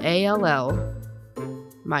spelled ALL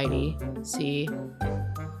Mighty C.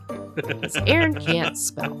 Aaron can't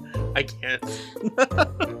spell. I can't.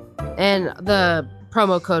 And the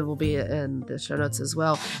promo code will be in the show notes as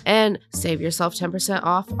well. And save yourself 10%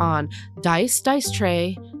 off on dice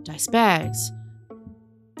tray, dice bags,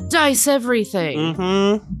 dice everything.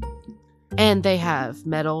 Mm-hmm. And they have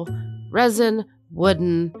metal, resin,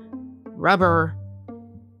 wooden, rubber,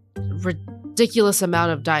 ridiculous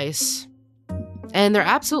amount of dice. And they're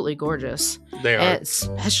absolutely gorgeous. They are. And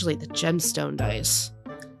especially the gemstone dice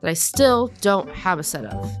that I still don't have a set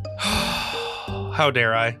of. How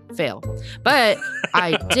dare I? Fail. But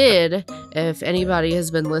I did, if anybody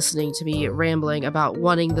has been listening to me rambling about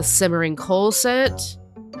wanting the Simmering Coal set,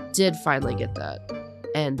 did finally get that.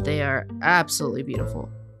 And they are absolutely beautiful.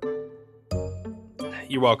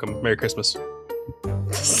 You're welcome. Merry Christmas.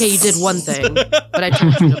 Okay, you did one thing, but I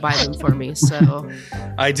told you to buy them for me, so.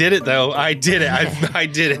 I did it, though. I did it. I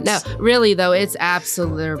did it. No, really, though, it's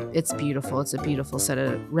absolutely, it's beautiful. It's a beautiful set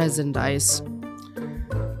of resin dice.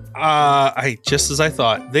 Just as I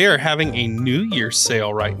thought, they are having a New Year's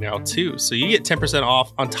sale right now, too. So you get 10%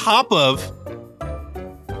 off on top of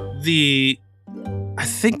the, I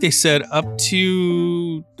think they said up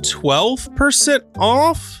to 12%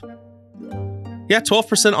 off. Yeah,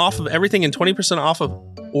 12% off of everything and 20% off of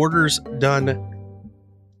orders done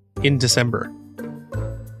in December.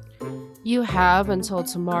 You have until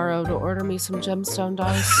tomorrow to order me some gemstone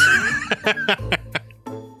dice.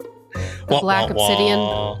 The black obsidian.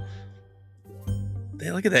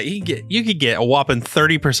 Hey, look at that. You could get a whopping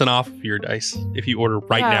 30% off of your dice if you order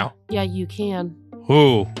right now. Yeah, you can.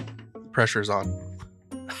 Ooh, pressure's on.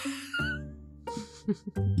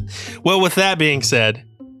 Well, with that being said,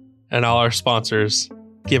 and all our sponsors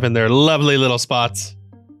given their lovely little spots,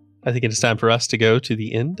 I think it is time for us to go to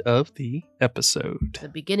the end of the episode. The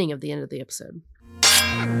beginning of the end of the episode.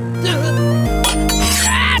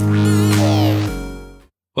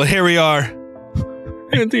 Well, here we are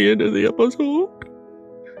at the end of the episode.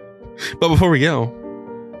 But before we go,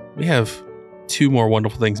 we have 2 more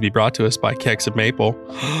wonderful things to be brought to us by Kex and Maple.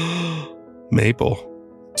 Maple,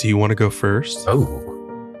 do you want to go first?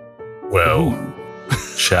 Oh, well,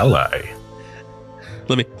 shall I?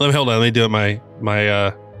 Let me hold on. Let me do it my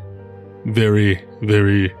very,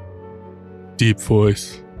 very deep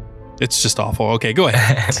voice. It's just awful. Okay, go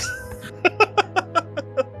ahead.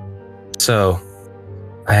 So,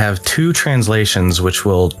 I have 2 translations which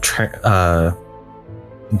will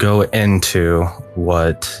go into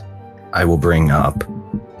what I will bring up.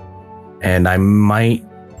 And I might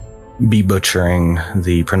be butchering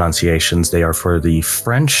the pronunciations. They are for the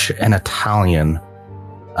French and Italian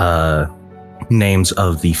names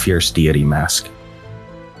of the fierce deity mask.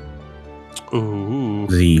 Ooh.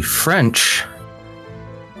 The French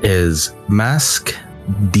is Masque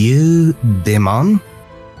du Démon,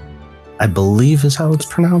 I believe is how it's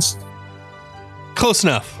pronounced. Close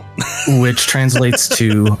enough. Which translates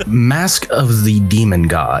to Mask of the Demon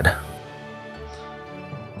God.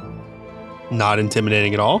 Not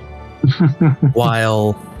intimidating at all.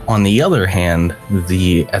 While, on the other hand,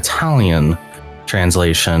 the Italian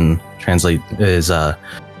translation is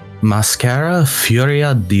Mascara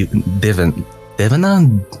Furia Divina,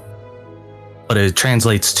 but it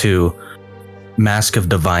translates to Mask of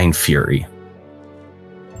Divine Fury.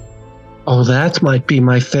 Oh, that might be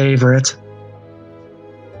my favorite.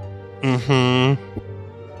 Mm-hmm.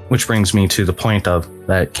 Which brings me to the point of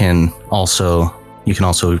that you can also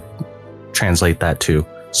translate that to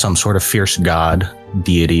some sort of fierce god,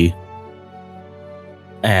 deity.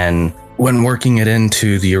 And when working it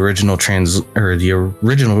into the original Japanese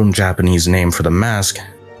name for the mask,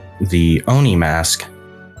 the Oni mask,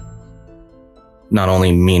 not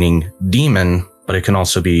only meaning demon, but it can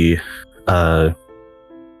also be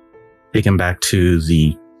taken back to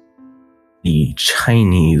the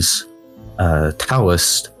Chinese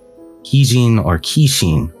Taoist Kijin or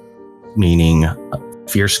Kishin, meaning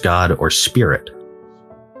fierce god or spirit,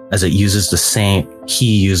 as it uses the same.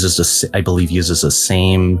 He uses I believe uses the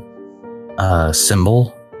same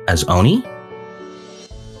symbol as Oni.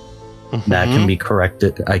 Mm-hmm. That can be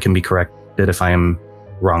corrected. I can be corrected if I am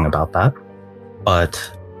wrong about that.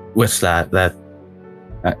 But with that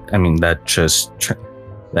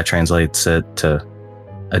translates it to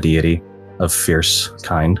a deity of fierce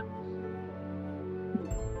kind.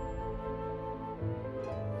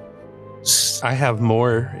 I have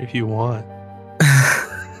more if you want.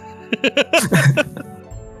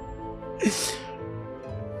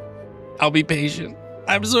 I'll be patient.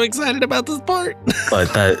 I'm so excited about this part.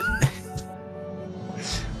 But that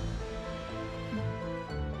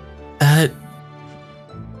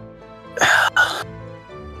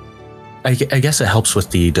I guess it helps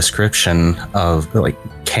with the description of, like,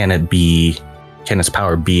 can its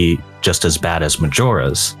power be just as bad as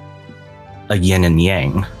Majora's? A yin and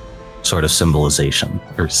yang sort of symbolization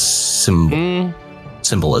or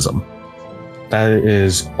symbolism. That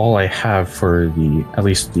is all I have for at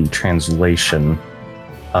least the translation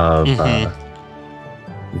of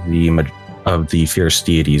the fierce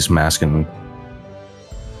deity's mask, and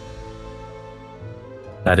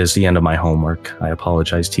that is the end of my homework. I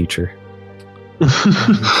apologize, teacher.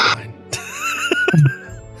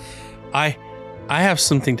 I have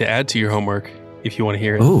something to add to your homework if you want to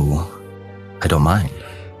hear it. Ooh, I don't mind.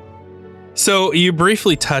 So you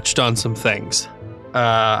briefly touched on some things,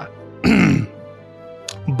 but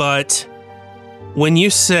when you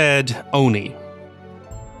said Oni,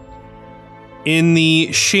 in the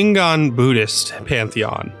Shingon Buddhist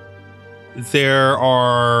pantheon, there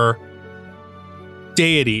are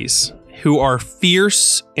deities who are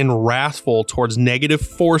fierce and wrathful towards negative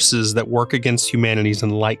forces that work against humanity's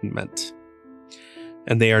enlightenment.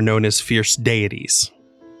 And they are known as fierce deities.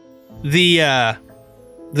 The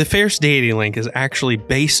fierce deity link is actually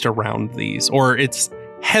based around these, or it's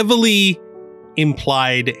heavily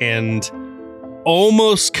implied and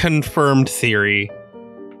almost confirmed theory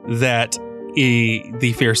that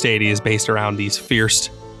the fierce deity is based around these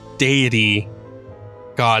fierce deity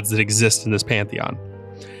gods that exist in this pantheon.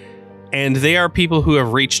 And they are people who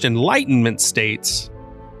have reached enlightenment states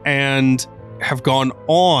and have gone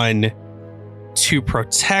on to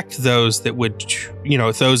protect those that would,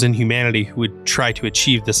 those in humanity who would try to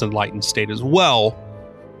achieve this enlightened state as well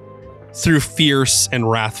through fierce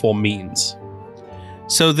and wrathful means.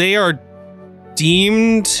 So they are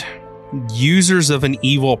deemed users of an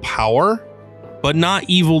evil power, but not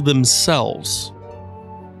evil themselves.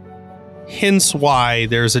 Hence why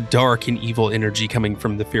there's a dark and evil energy coming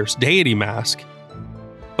from the fierce deity mask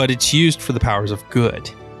but it's used for the powers of good,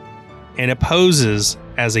 and it poses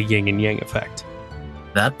as a yin and yang effect.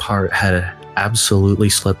 That part had absolutely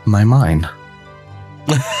slipped my mind.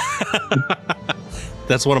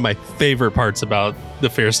 That's one of my favorite parts about the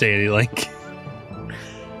Fierce Deity Link.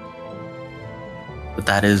 But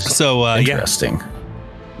that is interesting.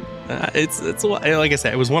 It's like I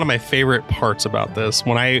said, it was one of my favorite parts about this.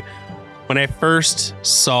 When I first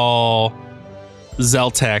saw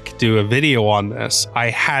Zeltech do a video on this, I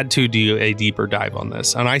had to do a deeper dive on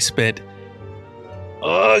this, and I spent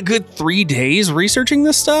a good 3 days researching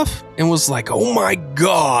this stuff and was like, oh my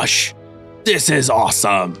gosh, this is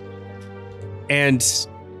awesome. And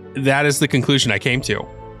that is the conclusion I came to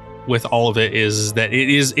with all of it, is that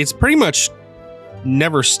it's pretty much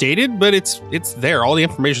never stated, but it's there. All the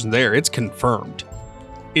information's there. It's confirmed.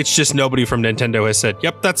 It's just nobody from Nintendo has said,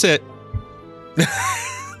 yep, that's it.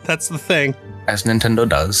 That's the thing. As Nintendo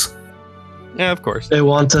does. Yeah, of course. They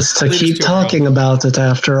want us to keep talking about it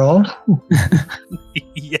after all.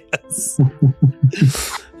 Yes.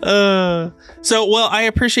 Well, I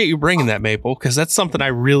appreciate you bringing that, Maple, because that's something I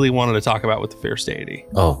really wanted to talk about with the Fierce Deity.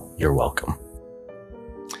 Oh, you're welcome.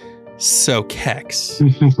 So, Kex,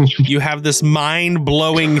 you have this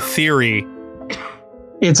mind-blowing theory.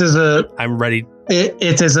 I'm ready.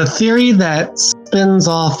 It is a theory that spins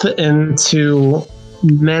off into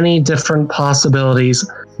many different possibilities,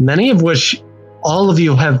 many of which all of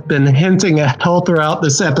you have been hinting at all throughout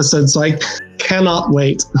this episode, so I cannot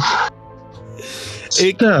wait.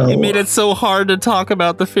 It made it so hard to talk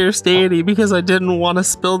about the Fierce Deity because I didn't want to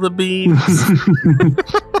spill the beans.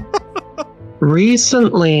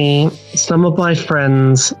 Recently, some of my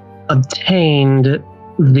friends obtained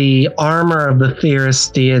the armor of the Fierce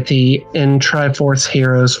Deity in Triforce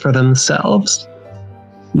Heroes for themselves.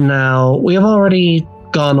 Now, we have already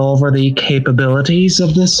gone over the capabilities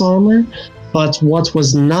of this armor, but what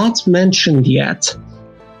was not mentioned yet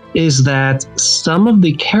is that some of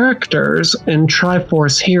the characters in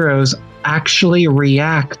Triforce Heroes actually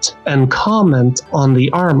react and comment on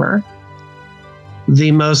the armor.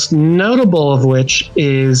 The most notable of which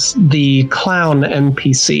is the clown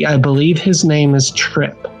NPC. I believe his name is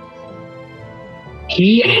Trip.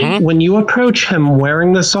 When you approach him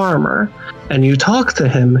wearing this armor and you talk to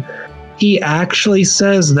him, he actually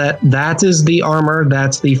says that is the armor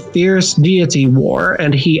that's the Fierce Deity wore,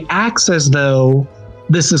 and he acts as though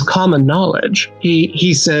this is common knowledge.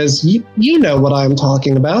 He says, you know what I'm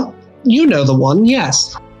talking about. You know the one,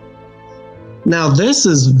 yes. Now, this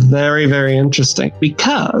is very, very interesting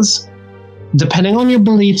because depending on your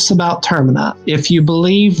beliefs about Termina, if you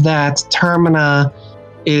believe that Termina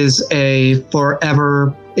is a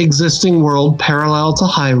forever existing world parallel to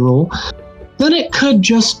Hyrule, then it could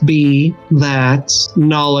just be that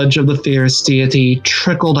knowledge of the Fierce Deity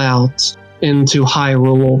trickled out into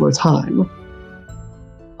Hyrule over time.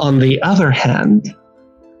 On the other hand,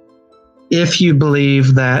 if you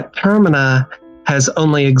believe that Termina has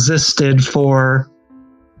only existed for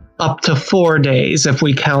up to 4 days, if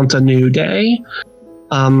we count a new day,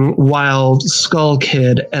 while Skull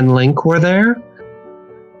Kid and Link were there,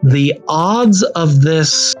 the odds of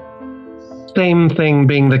this same thing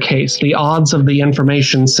being the case, the odds of the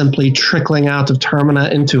information simply trickling out of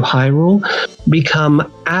Termina into Hyrule,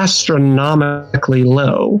 become astronomically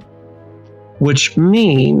low, which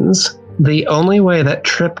means the only way that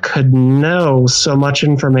Trip could know so much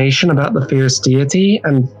information about the Fierce Deity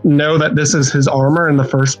and know that this is his armor in the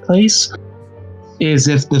first place is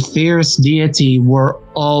if the Fierce Deity were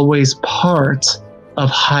always part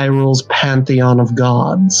of Hyrule's pantheon of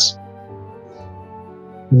gods.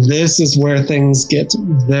 This is where things get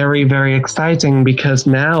very, very exciting because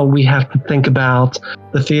now we have to think about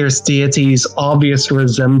the Fierce Deity's obvious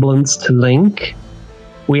resemblance to Link.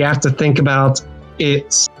 We have to think about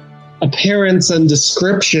its appearance and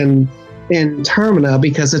description in Termina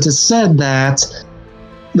because it is said that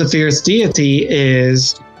the Fierce Deity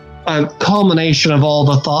is a culmination of all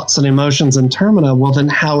the thoughts and emotions in Termina. Well, then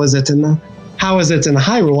how is it in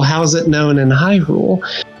Hyrule? How is it known in Hyrule?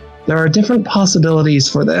 There are different possibilities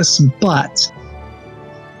for this, but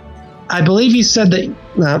I believe you said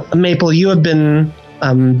that, Maple, you have been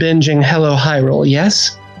binging Hello Hyrule,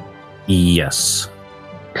 yes? Yes.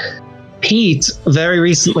 Pete, very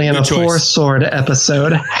recently in a Four Sword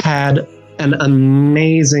episode, had an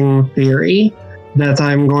amazing theory that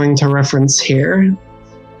I'm going to reference here.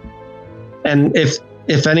 And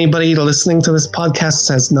if anybody listening to this podcast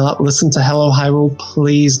has not listened to Hello Hyrule,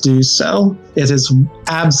 please do so. It is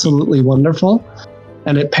absolutely wonderful,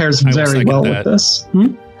 and it pairs very well with this.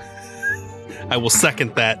 I will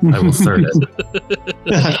second that. I will third it.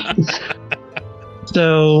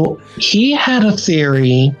 So he had a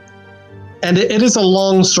theory, and it is a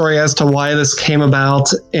long story as to why this came about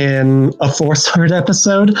in a Force-Heard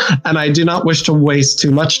episode, and I do not wish to waste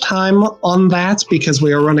too much time on that because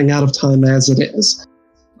we are running out of time as it is.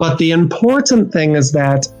 But the important thing is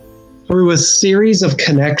that through a series of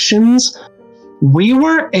connections, we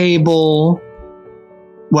were able,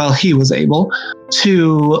 well, he was able,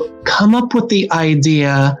 to come up with the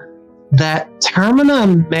idea that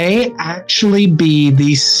Termina may actually be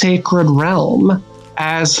the sacred realm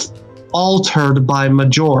as altered by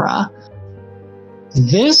Majora.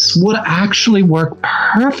 This would actually work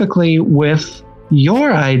perfectly with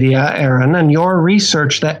your idea, Aaron, and your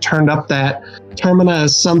research that turned up that Termina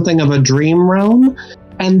is something of a dream realm.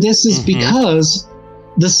 And this is because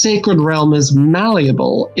the sacred realm is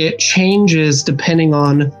malleable. It changes depending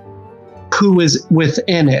on who is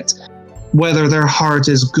within it, whether their heart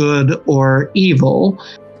is good or evil,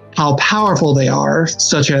 how powerful they are,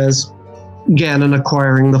 such as Ganon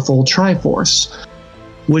acquiring the full Triforce.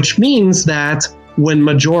 Which means that when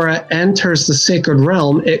Majora enters the sacred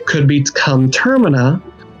realm, it could become Termina,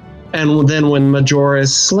 and then when Majora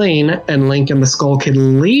is slain and Link and the Skull Kid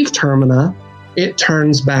leave Termina, it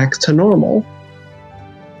turns back to normal.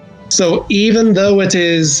 So even though it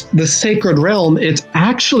is the sacred realm, it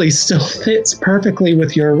actually still fits perfectly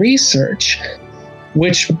with your research,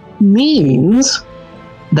 which means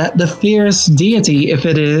that the fierce deity,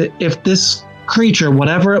 if this creature,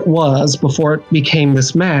 whatever it was before it became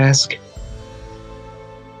this mask,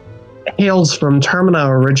 hails from Termina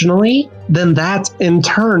originally, then that in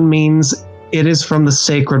turn means it is from the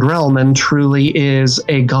sacred realm and truly is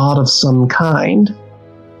a god of some kind.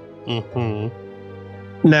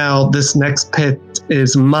 Now, this next bit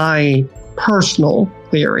is my personal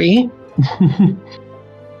theory.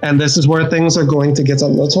 And this is where things are going to get a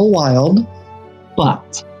little wild.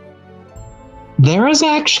 But there is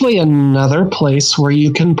actually another place where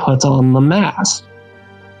you can put on the mask.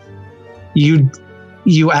 You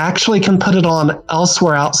actually can put it on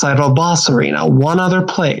elsewhere outside of a boss arena, one other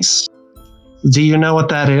place. Do you know what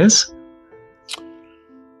that is?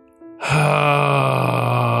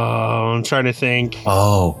 I'm trying to think.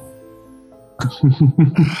 Oh.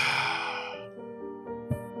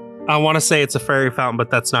 I want to say it's a fairy fountain, but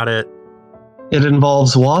that's not it. It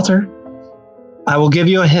involves water. I will give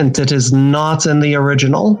you a hint. It is not in the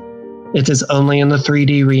original. It is only in the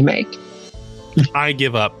 3D remake. I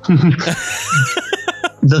give up.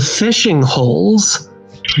 The fishing holes.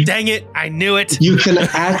 Dang it, I knew it. You can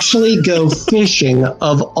actually go fishing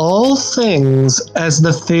of all things as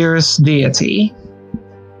the fierce deity.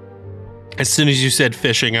 As soon as you said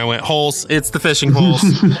fishing, I went, holes. It's the fishing holes.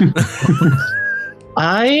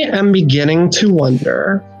 I am beginning to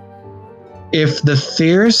wonder if the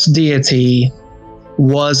fierce deity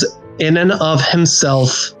was in and of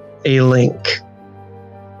himself a Link.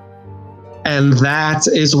 And that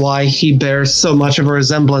is why he bears so much of a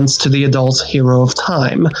resemblance to the adult hero of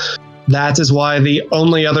time. That is why the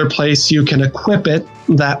only other place you can equip it,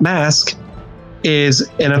 that mask, is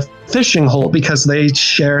in a fishing hole, because they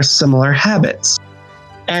share similar habits.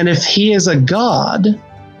 And if he is a god,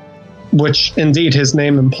 which indeed his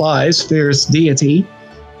name implies, fierce deity,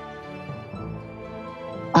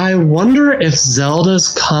 I wonder if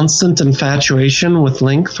Zelda's constant infatuation with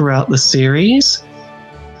Link throughout the series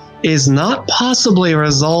is not possibly a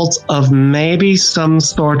result of maybe some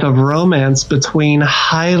sort of romance between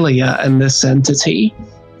Hylia and this entity.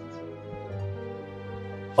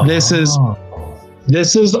 This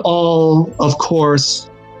is all, of course,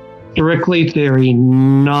 strictly theory,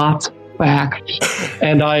 not fact.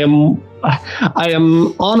 And I am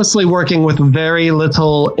honestly working with very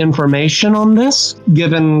little information on this,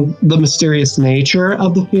 given the mysterious nature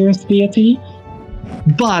of the fierce deity.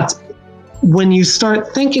 But when you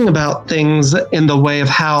start thinking about things in the way of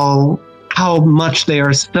how much they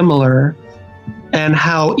are similar, and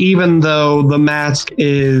how even though the mask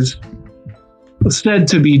is said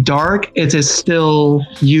to be dark, it is still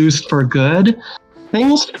used for good,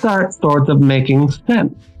 things start sort of making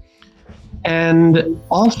sense. And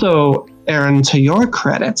also, Aaron, to your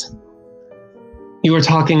credit, you were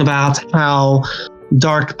talking about how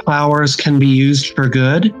dark powers can be used for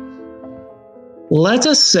good. Let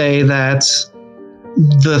us say that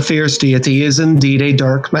the fierce deity is indeed a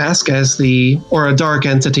dark mask, or a dark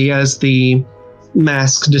entity, as the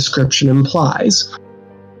mask description implies.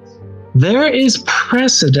 There is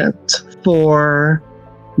precedent for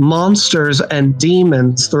monsters and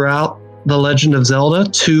demons throughout The Legend of Zelda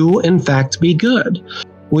to, in fact, be good.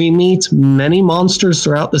 We meet many monsters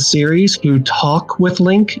throughout the series who talk with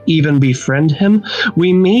Link, even befriend him.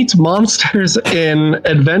 We meet monsters in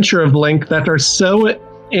Adventure of Link that are so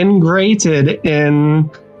ingratiated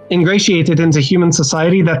into human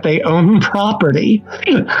society that they own property.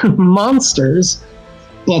 Monsters.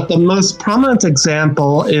 But the most prominent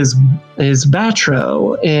example is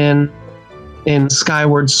Patron in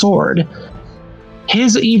Skyward Sword.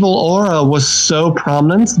 His evil aura was so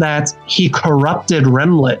prominent that he corrupted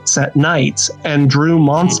remlets at night and drew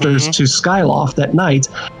monsters to Skyloft at night.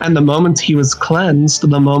 And the moment he was cleansed,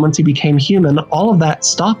 the moment he became human, all of that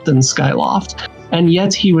stopped in Skyloft. And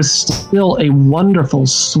yet he was still a wonderful,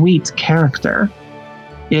 sweet character.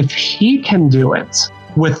 If he can do it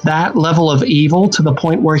with that level of evil to the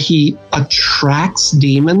point where he attracts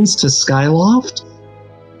demons to Skyloft,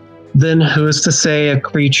 then who is to say a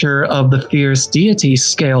creature of the fierce deity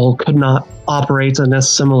scale could not operate in a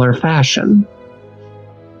similar fashion?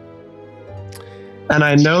 And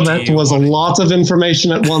I know that was a lot of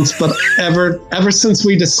information at once, but ever since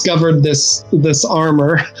we discovered this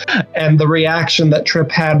armor and the reaction that Trip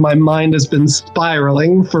had, my mind has been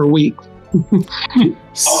spiraling for weeks.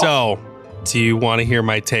 So, do you want to hear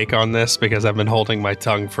my take on this? Because I've been holding my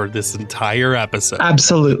tongue for this entire episode.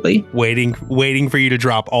 Absolutely. Waiting for you to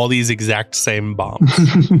drop all these exact same bombs.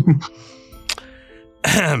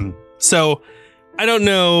 So, I don't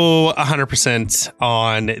know 100%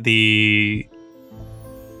 on the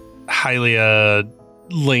Hylia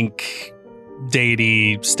Link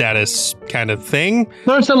Deity status kind of thing.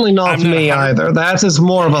 Certainly not me either. That is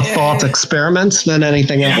more of a thought experiment than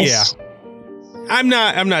anything else. Yeah. I'm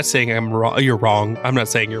not saying I'm wrong. You're wrong. I'm not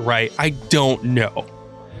saying you're right. I don't know.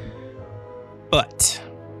 But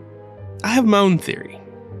I have my own theory.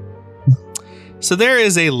 So there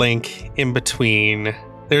is a link in between.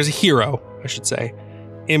 There's a hero, I should say,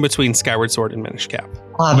 in between Skyward Sword and Minish Cap.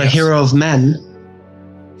 Ah, the hero of men.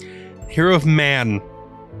 Hero of man.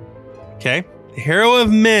 Okay? The hero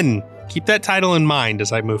of men. Keep that title in mind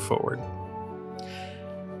as I move forward.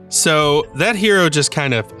 So that hero just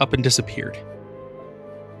kind of up and disappeared.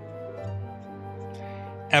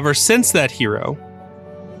 Ever since that hero,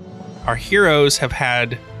 our heroes have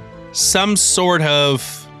had some sort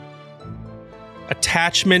of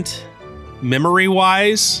attachment,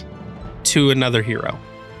 memory-wise, to another hero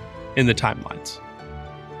in the timelines.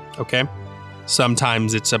 Okay?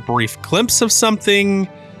 Sometimes it's a brief glimpse of something.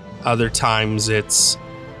 Other times it's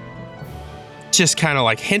just kind of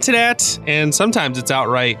like hinted at. And sometimes it's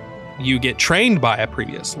outright you get trained by a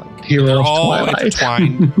previous Link. Hero they're of all Twilight.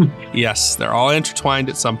 intertwined. Yes, they're all intertwined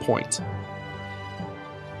at some point.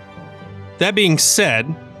 That being said,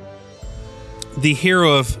 the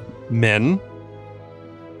hero of men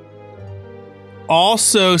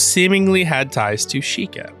also seemingly had ties to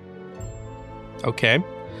Sheikah. Okay?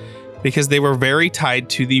 Because they were very tied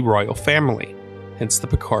to the royal family, hence the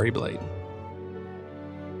Picari blade.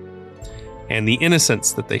 And the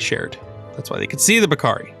innocence that they shared. That's why they could see the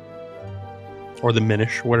Picari. Or the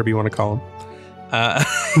Minish, whatever you want to call them.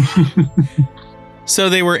 So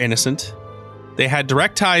they were innocent. They had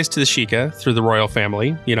direct ties to the Sheikah through the royal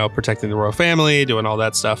family, protecting the royal family, doing all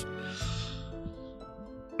that stuff.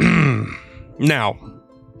 Now,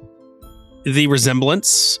 the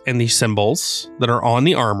resemblance and the symbols that are on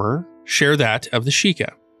the armor share that of the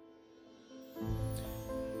Sheikah.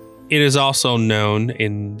 It is also known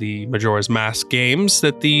in the Majora's Mask games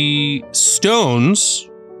that the stones,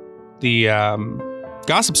 the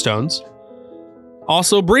Gossip Stones,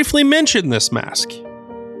 also briefly mention this mask,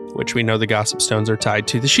 which we know the Gossip Stones are tied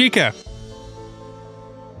to the Sheikah.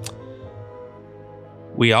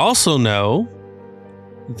 We also know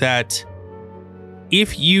that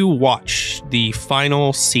if you watch the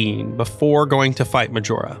final scene before going to fight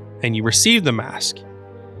Majora and you receive the mask,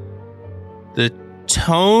 the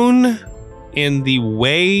tone and the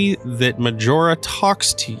way that Majora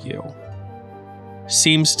talks to you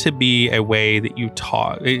seems to be a way that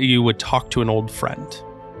you would talk to an old friend,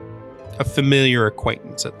 a familiar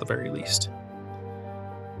acquaintance at the very least.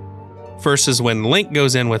 Versus when Link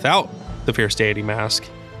goes in without the Fierce Deity mask,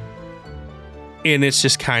 and it's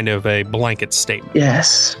just kind of a blanket statement.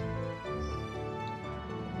 Yes.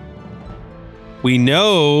 We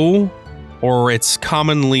know, or it's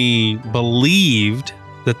commonly believed,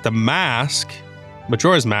 that the mask,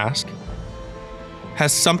 Majora's Mask,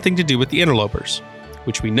 has something to do with the Interlopers,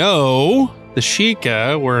 which we know the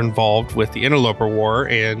Sheikah were involved with the Interloper War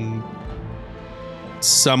in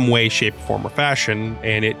some way, shape, form, or fashion,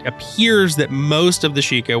 and it appears that most of the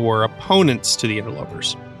Sheikah were opponents to the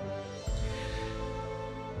Interlopers.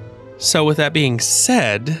 So with that being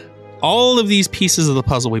said, all of these pieces of the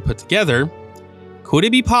puzzle we put together Could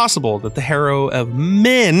it be possible that the hero of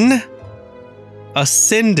men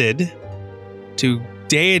ascended to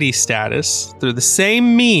deity status through the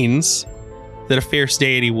same means that a fierce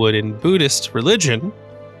deity would in Buddhist religion,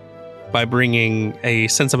 by bringing a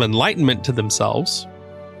sense of enlightenment to themselves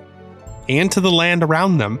and to the land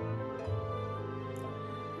around them?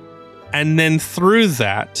 And then through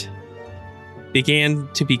that, began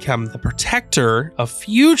to become the protector of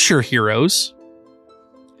future heroes,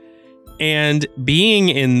 and being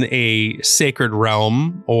in a sacred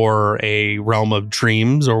realm or a realm of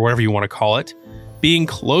dreams or whatever you want to call it, being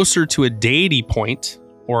closer to a deity point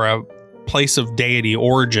or a place of deity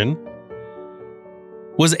origin,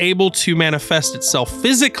 was able to manifest itself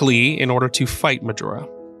physically in order to fight Majora.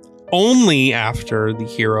 Only after the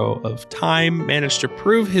hero of time managed to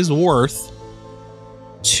prove his worth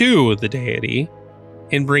to the deity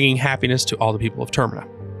in bringing happiness to all the people of Termina.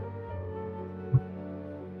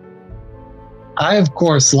 I, of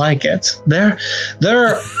course, like it. There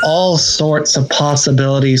are all sorts of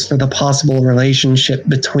possibilities for the possible relationship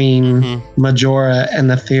between Majora and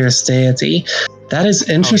the fierce deity. That is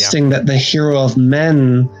interesting that the hero of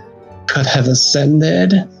men could have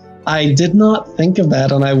ascended. I did not think of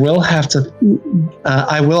that, and I will have to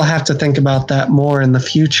think about that more in the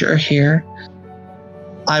future here.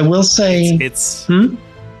 I will say it's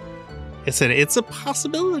a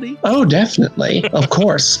possibility. Oh, definitely. Of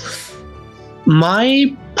course.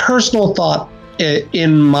 My personal thought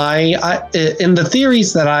in the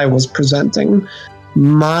theories that I was presenting,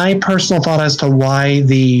 my personal thought as to why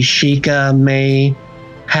the Sheikah may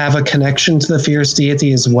have a connection to the fierce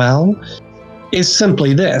deity as well is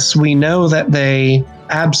simply this. We know that they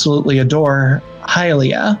absolutely adore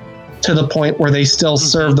Hylia to the point where they still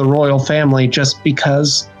serve the royal family just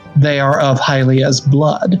because they are of Hylia's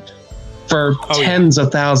blood for tens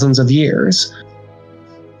of thousands of years.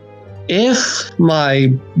 If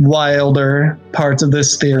my wilder part of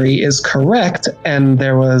this theory is correct, and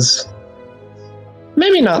there was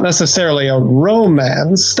maybe not necessarily a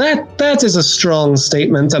romance, that is a strong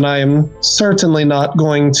statement, and I am certainly not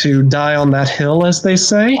going to die on that hill, as they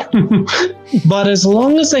say. But as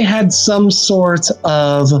long as they had some sort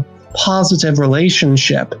of positive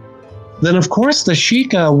relationship, then of course the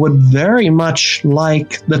Sheikah would very much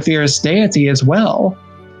like the fierce deity as well,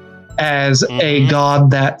 as a god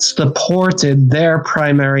that supported their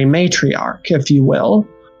primary matriarch, if you will.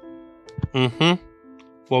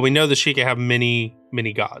 Well, we know the Sheikah have many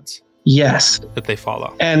gods. Yes. That they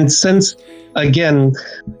follow. And since, again,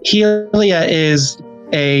 Hylia is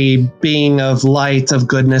a being of light, of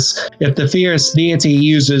goodness, if the fierce deity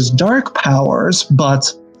uses dark powers,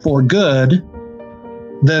 but for good,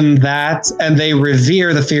 then that, and they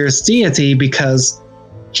revere the fierce deity because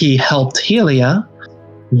he helped Hylia,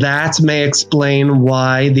 that may explain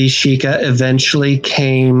why the Sheikah eventually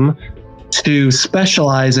came to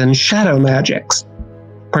specialize in shadow magics,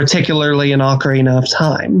 particularly in Ocarina of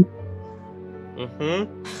Time.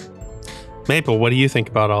 Maple, what do you think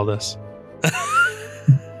about all this?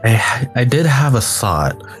 I did have a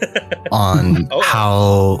thought on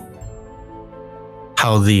how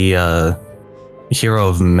the hero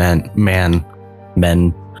of men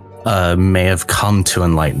may have come to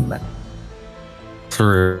enlightenment.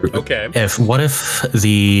 What if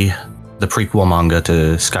the prequel manga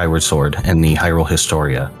to Skyward Sword and the Hyrule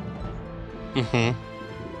Historia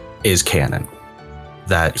is canon?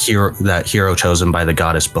 That hero chosen by the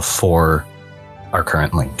goddess before our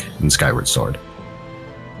current Link in Skyward Sword.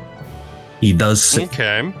 He does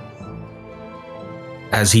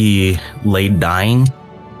as he laid dying,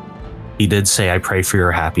 he did say, "I pray for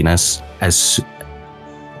your happiness," as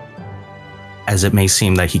it may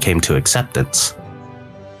seem that he came to acceptance.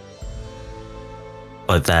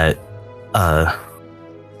 But that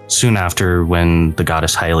soon after, when the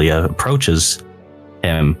goddess Hylia approaches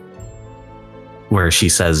him, where she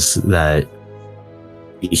says that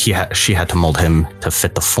she had to mold him to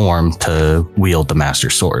fit the form to wield the Master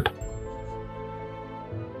Sword.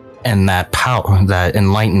 And that power, that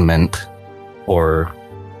enlightenment or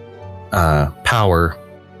power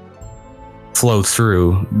flowed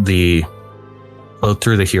through the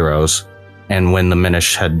heroes, and when the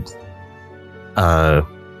Minish had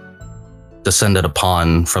descended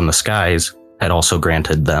upon from the skies, had also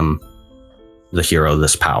granted them, the hero,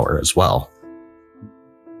 this power as well.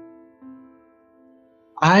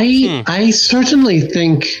 I certainly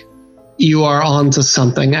think you are onto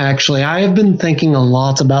something, actually. I have been thinking a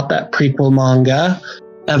lot about that prequel manga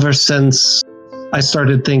ever since I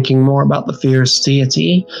started thinking more about the fierce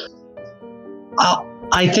deity.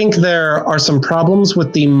 I think there are some problems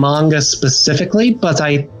with the manga specifically, but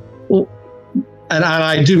and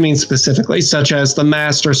I do mean specifically, such as the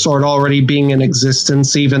Master Sword already being in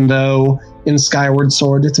existence, even though in Skyward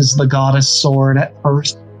Sword it is the Goddess Sword at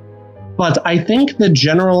first. But I think the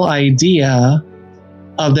general idea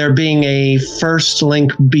of there being a first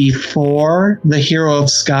Link before the Hero of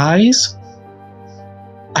Skies,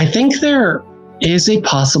 I think there is a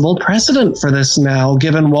possible precedent for this now,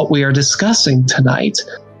 given what we are discussing tonight.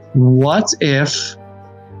 What if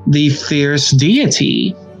the Fierce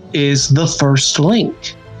Deity is the first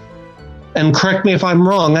Link? And correct me if I'm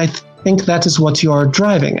wrong, I think that is what you are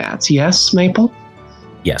driving at, yes, Maple?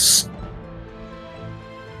 Yes.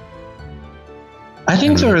 I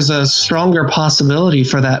think there is a stronger possibility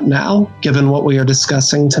for that now, given what we are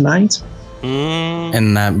discussing tonight.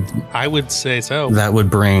 And that, I would say so. that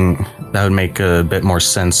would make a bit more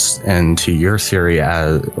sense into your theory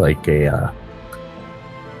as like a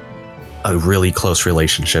really close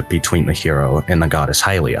relationship between the hero and the goddess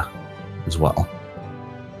Hylia as well.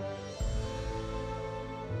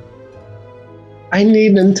 I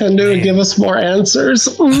need Nintendo to give us more answers.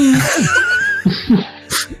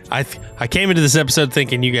 I came into this episode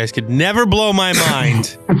thinking you guys could never blow my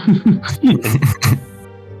mind.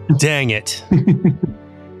 Dang it.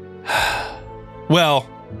 Well,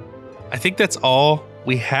 I think that's all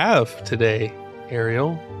we have today,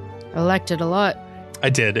 Ariel. I liked it a lot. I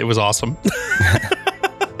did. It was awesome.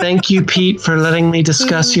 Thank you, Pete, for letting me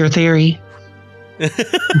discuss your theory.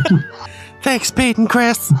 Thanks, Pete and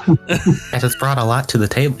Chris. It has brought a lot to the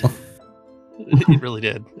table. It really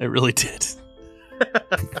did. It really did.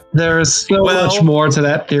 There is so much more to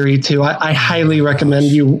that theory, too. I highly recommend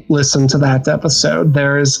you listen to that episode.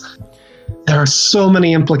 There are so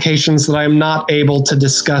many implications that I'm not able to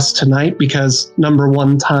discuss tonight because, number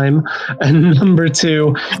one, time, and number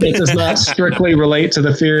two, it does not strictly relate to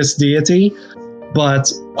the Fierce Deity.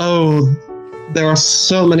 But, there are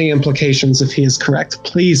so many implications if he is correct.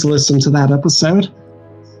 Please listen to that episode.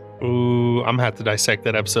 Ooh, I'm going to have to dissect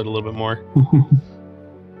that episode a little bit more.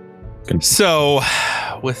 So,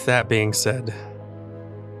 with that being said,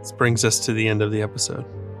 this brings us to the end of the episode.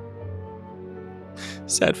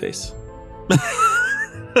 Sad face.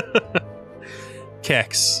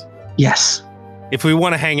 Kex. Yes. If we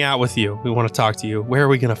want to hang out with you, we want to talk to you, where are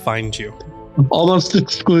we going to find you? Almost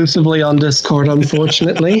exclusively on Discord,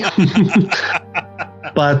 unfortunately.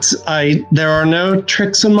 But there are no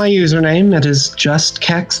tricks in my username. It is just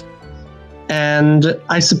Kex. And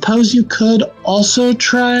I suppose you could also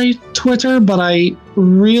try Twitter, but I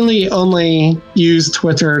really only use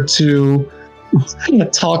Twitter to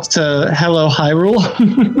talk to Hello Hyrule.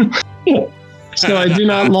 So I do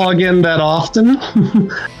not log in that often.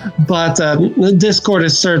 But Discord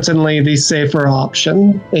is certainly the safer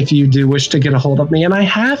option if you do wish to get a hold of me. And I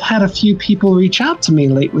have had a few people reach out to me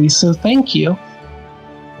lately, so thank you.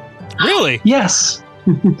 Really? Yes.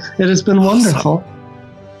 It has been wonderful.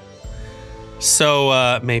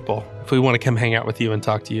 So, Maple, if we want to come hang out with you and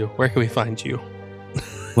talk to you, where can we find you?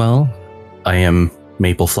 Well, I am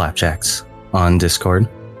Maple Flapjacks on Discord.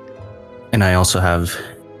 And I also have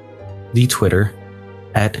the Twitter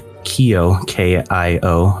at Kio,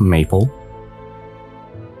 K-I-O, Maple,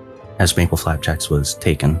 as Maple Flapjacks was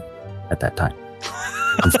taken at that time.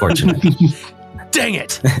 Unfortunately. Dang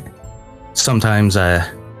it! Sometimes I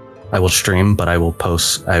will stream, but I would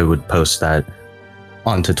post that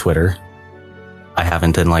onto Twitter. I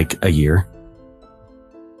haven't in like a year,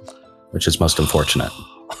 which is most unfortunate.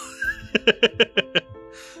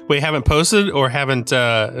 Wait, haven't posted or haven't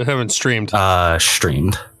streamed?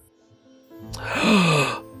 Streamed.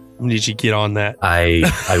 Did you get on that? I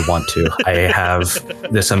want to. I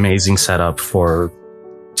have this amazing setup for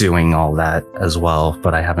doing all that as well,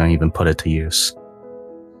 but I haven't even put it to use.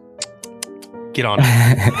 Get on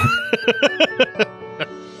it.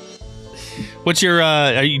 What's your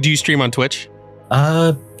do you stream on Twitch?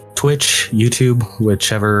 Twitch, YouTube,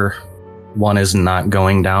 whichever one is not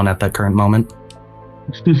going down at that current moment.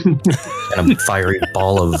 And a fiery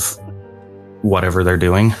ball of whatever they're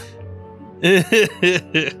doing.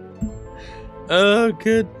 Oh,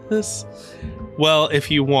 goodness. Well,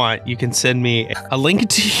 if you want, you can send me a link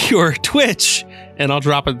to your Twitch, and I'll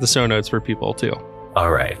drop it in the show notes for people, too.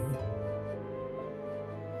 All right.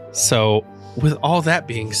 So, with all that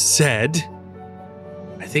being said,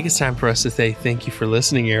 I think it's time for us to say thank you for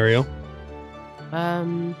listening, Ariel.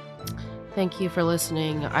 Thank you for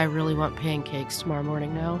listening. I really want pancakes tomorrow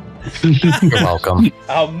morning now. You're welcome.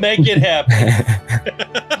 I'll make it happen.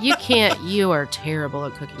 You can't. You are terrible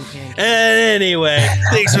at cooking pancakes. Anyway,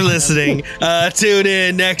 thanks for listening. Tune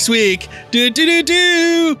in next week. Do.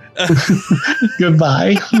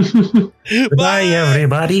 Goodbye. Goodbye,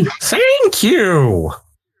 everybody. Thank you.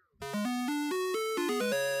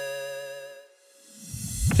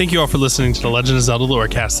 Thank you all for listening to the Legend of Zelda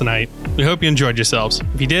Lorecast tonight. We hope you enjoyed yourselves.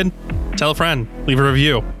 If you did, tell a friend, leave a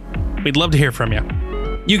review. We'd love to hear from you.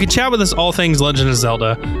 You can chat with us all things Legend of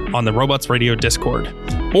Zelda on the Robots Radio Discord,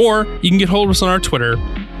 or you can get hold of us on our Twitter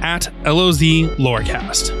at LOZ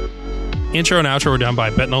Lorecast. Intro and outro are done by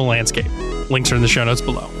Betnol Landscape. Links are in the show notes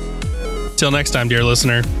below. Till next time, dear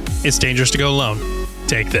listener, it's dangerous to go alone.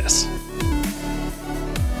 Take this.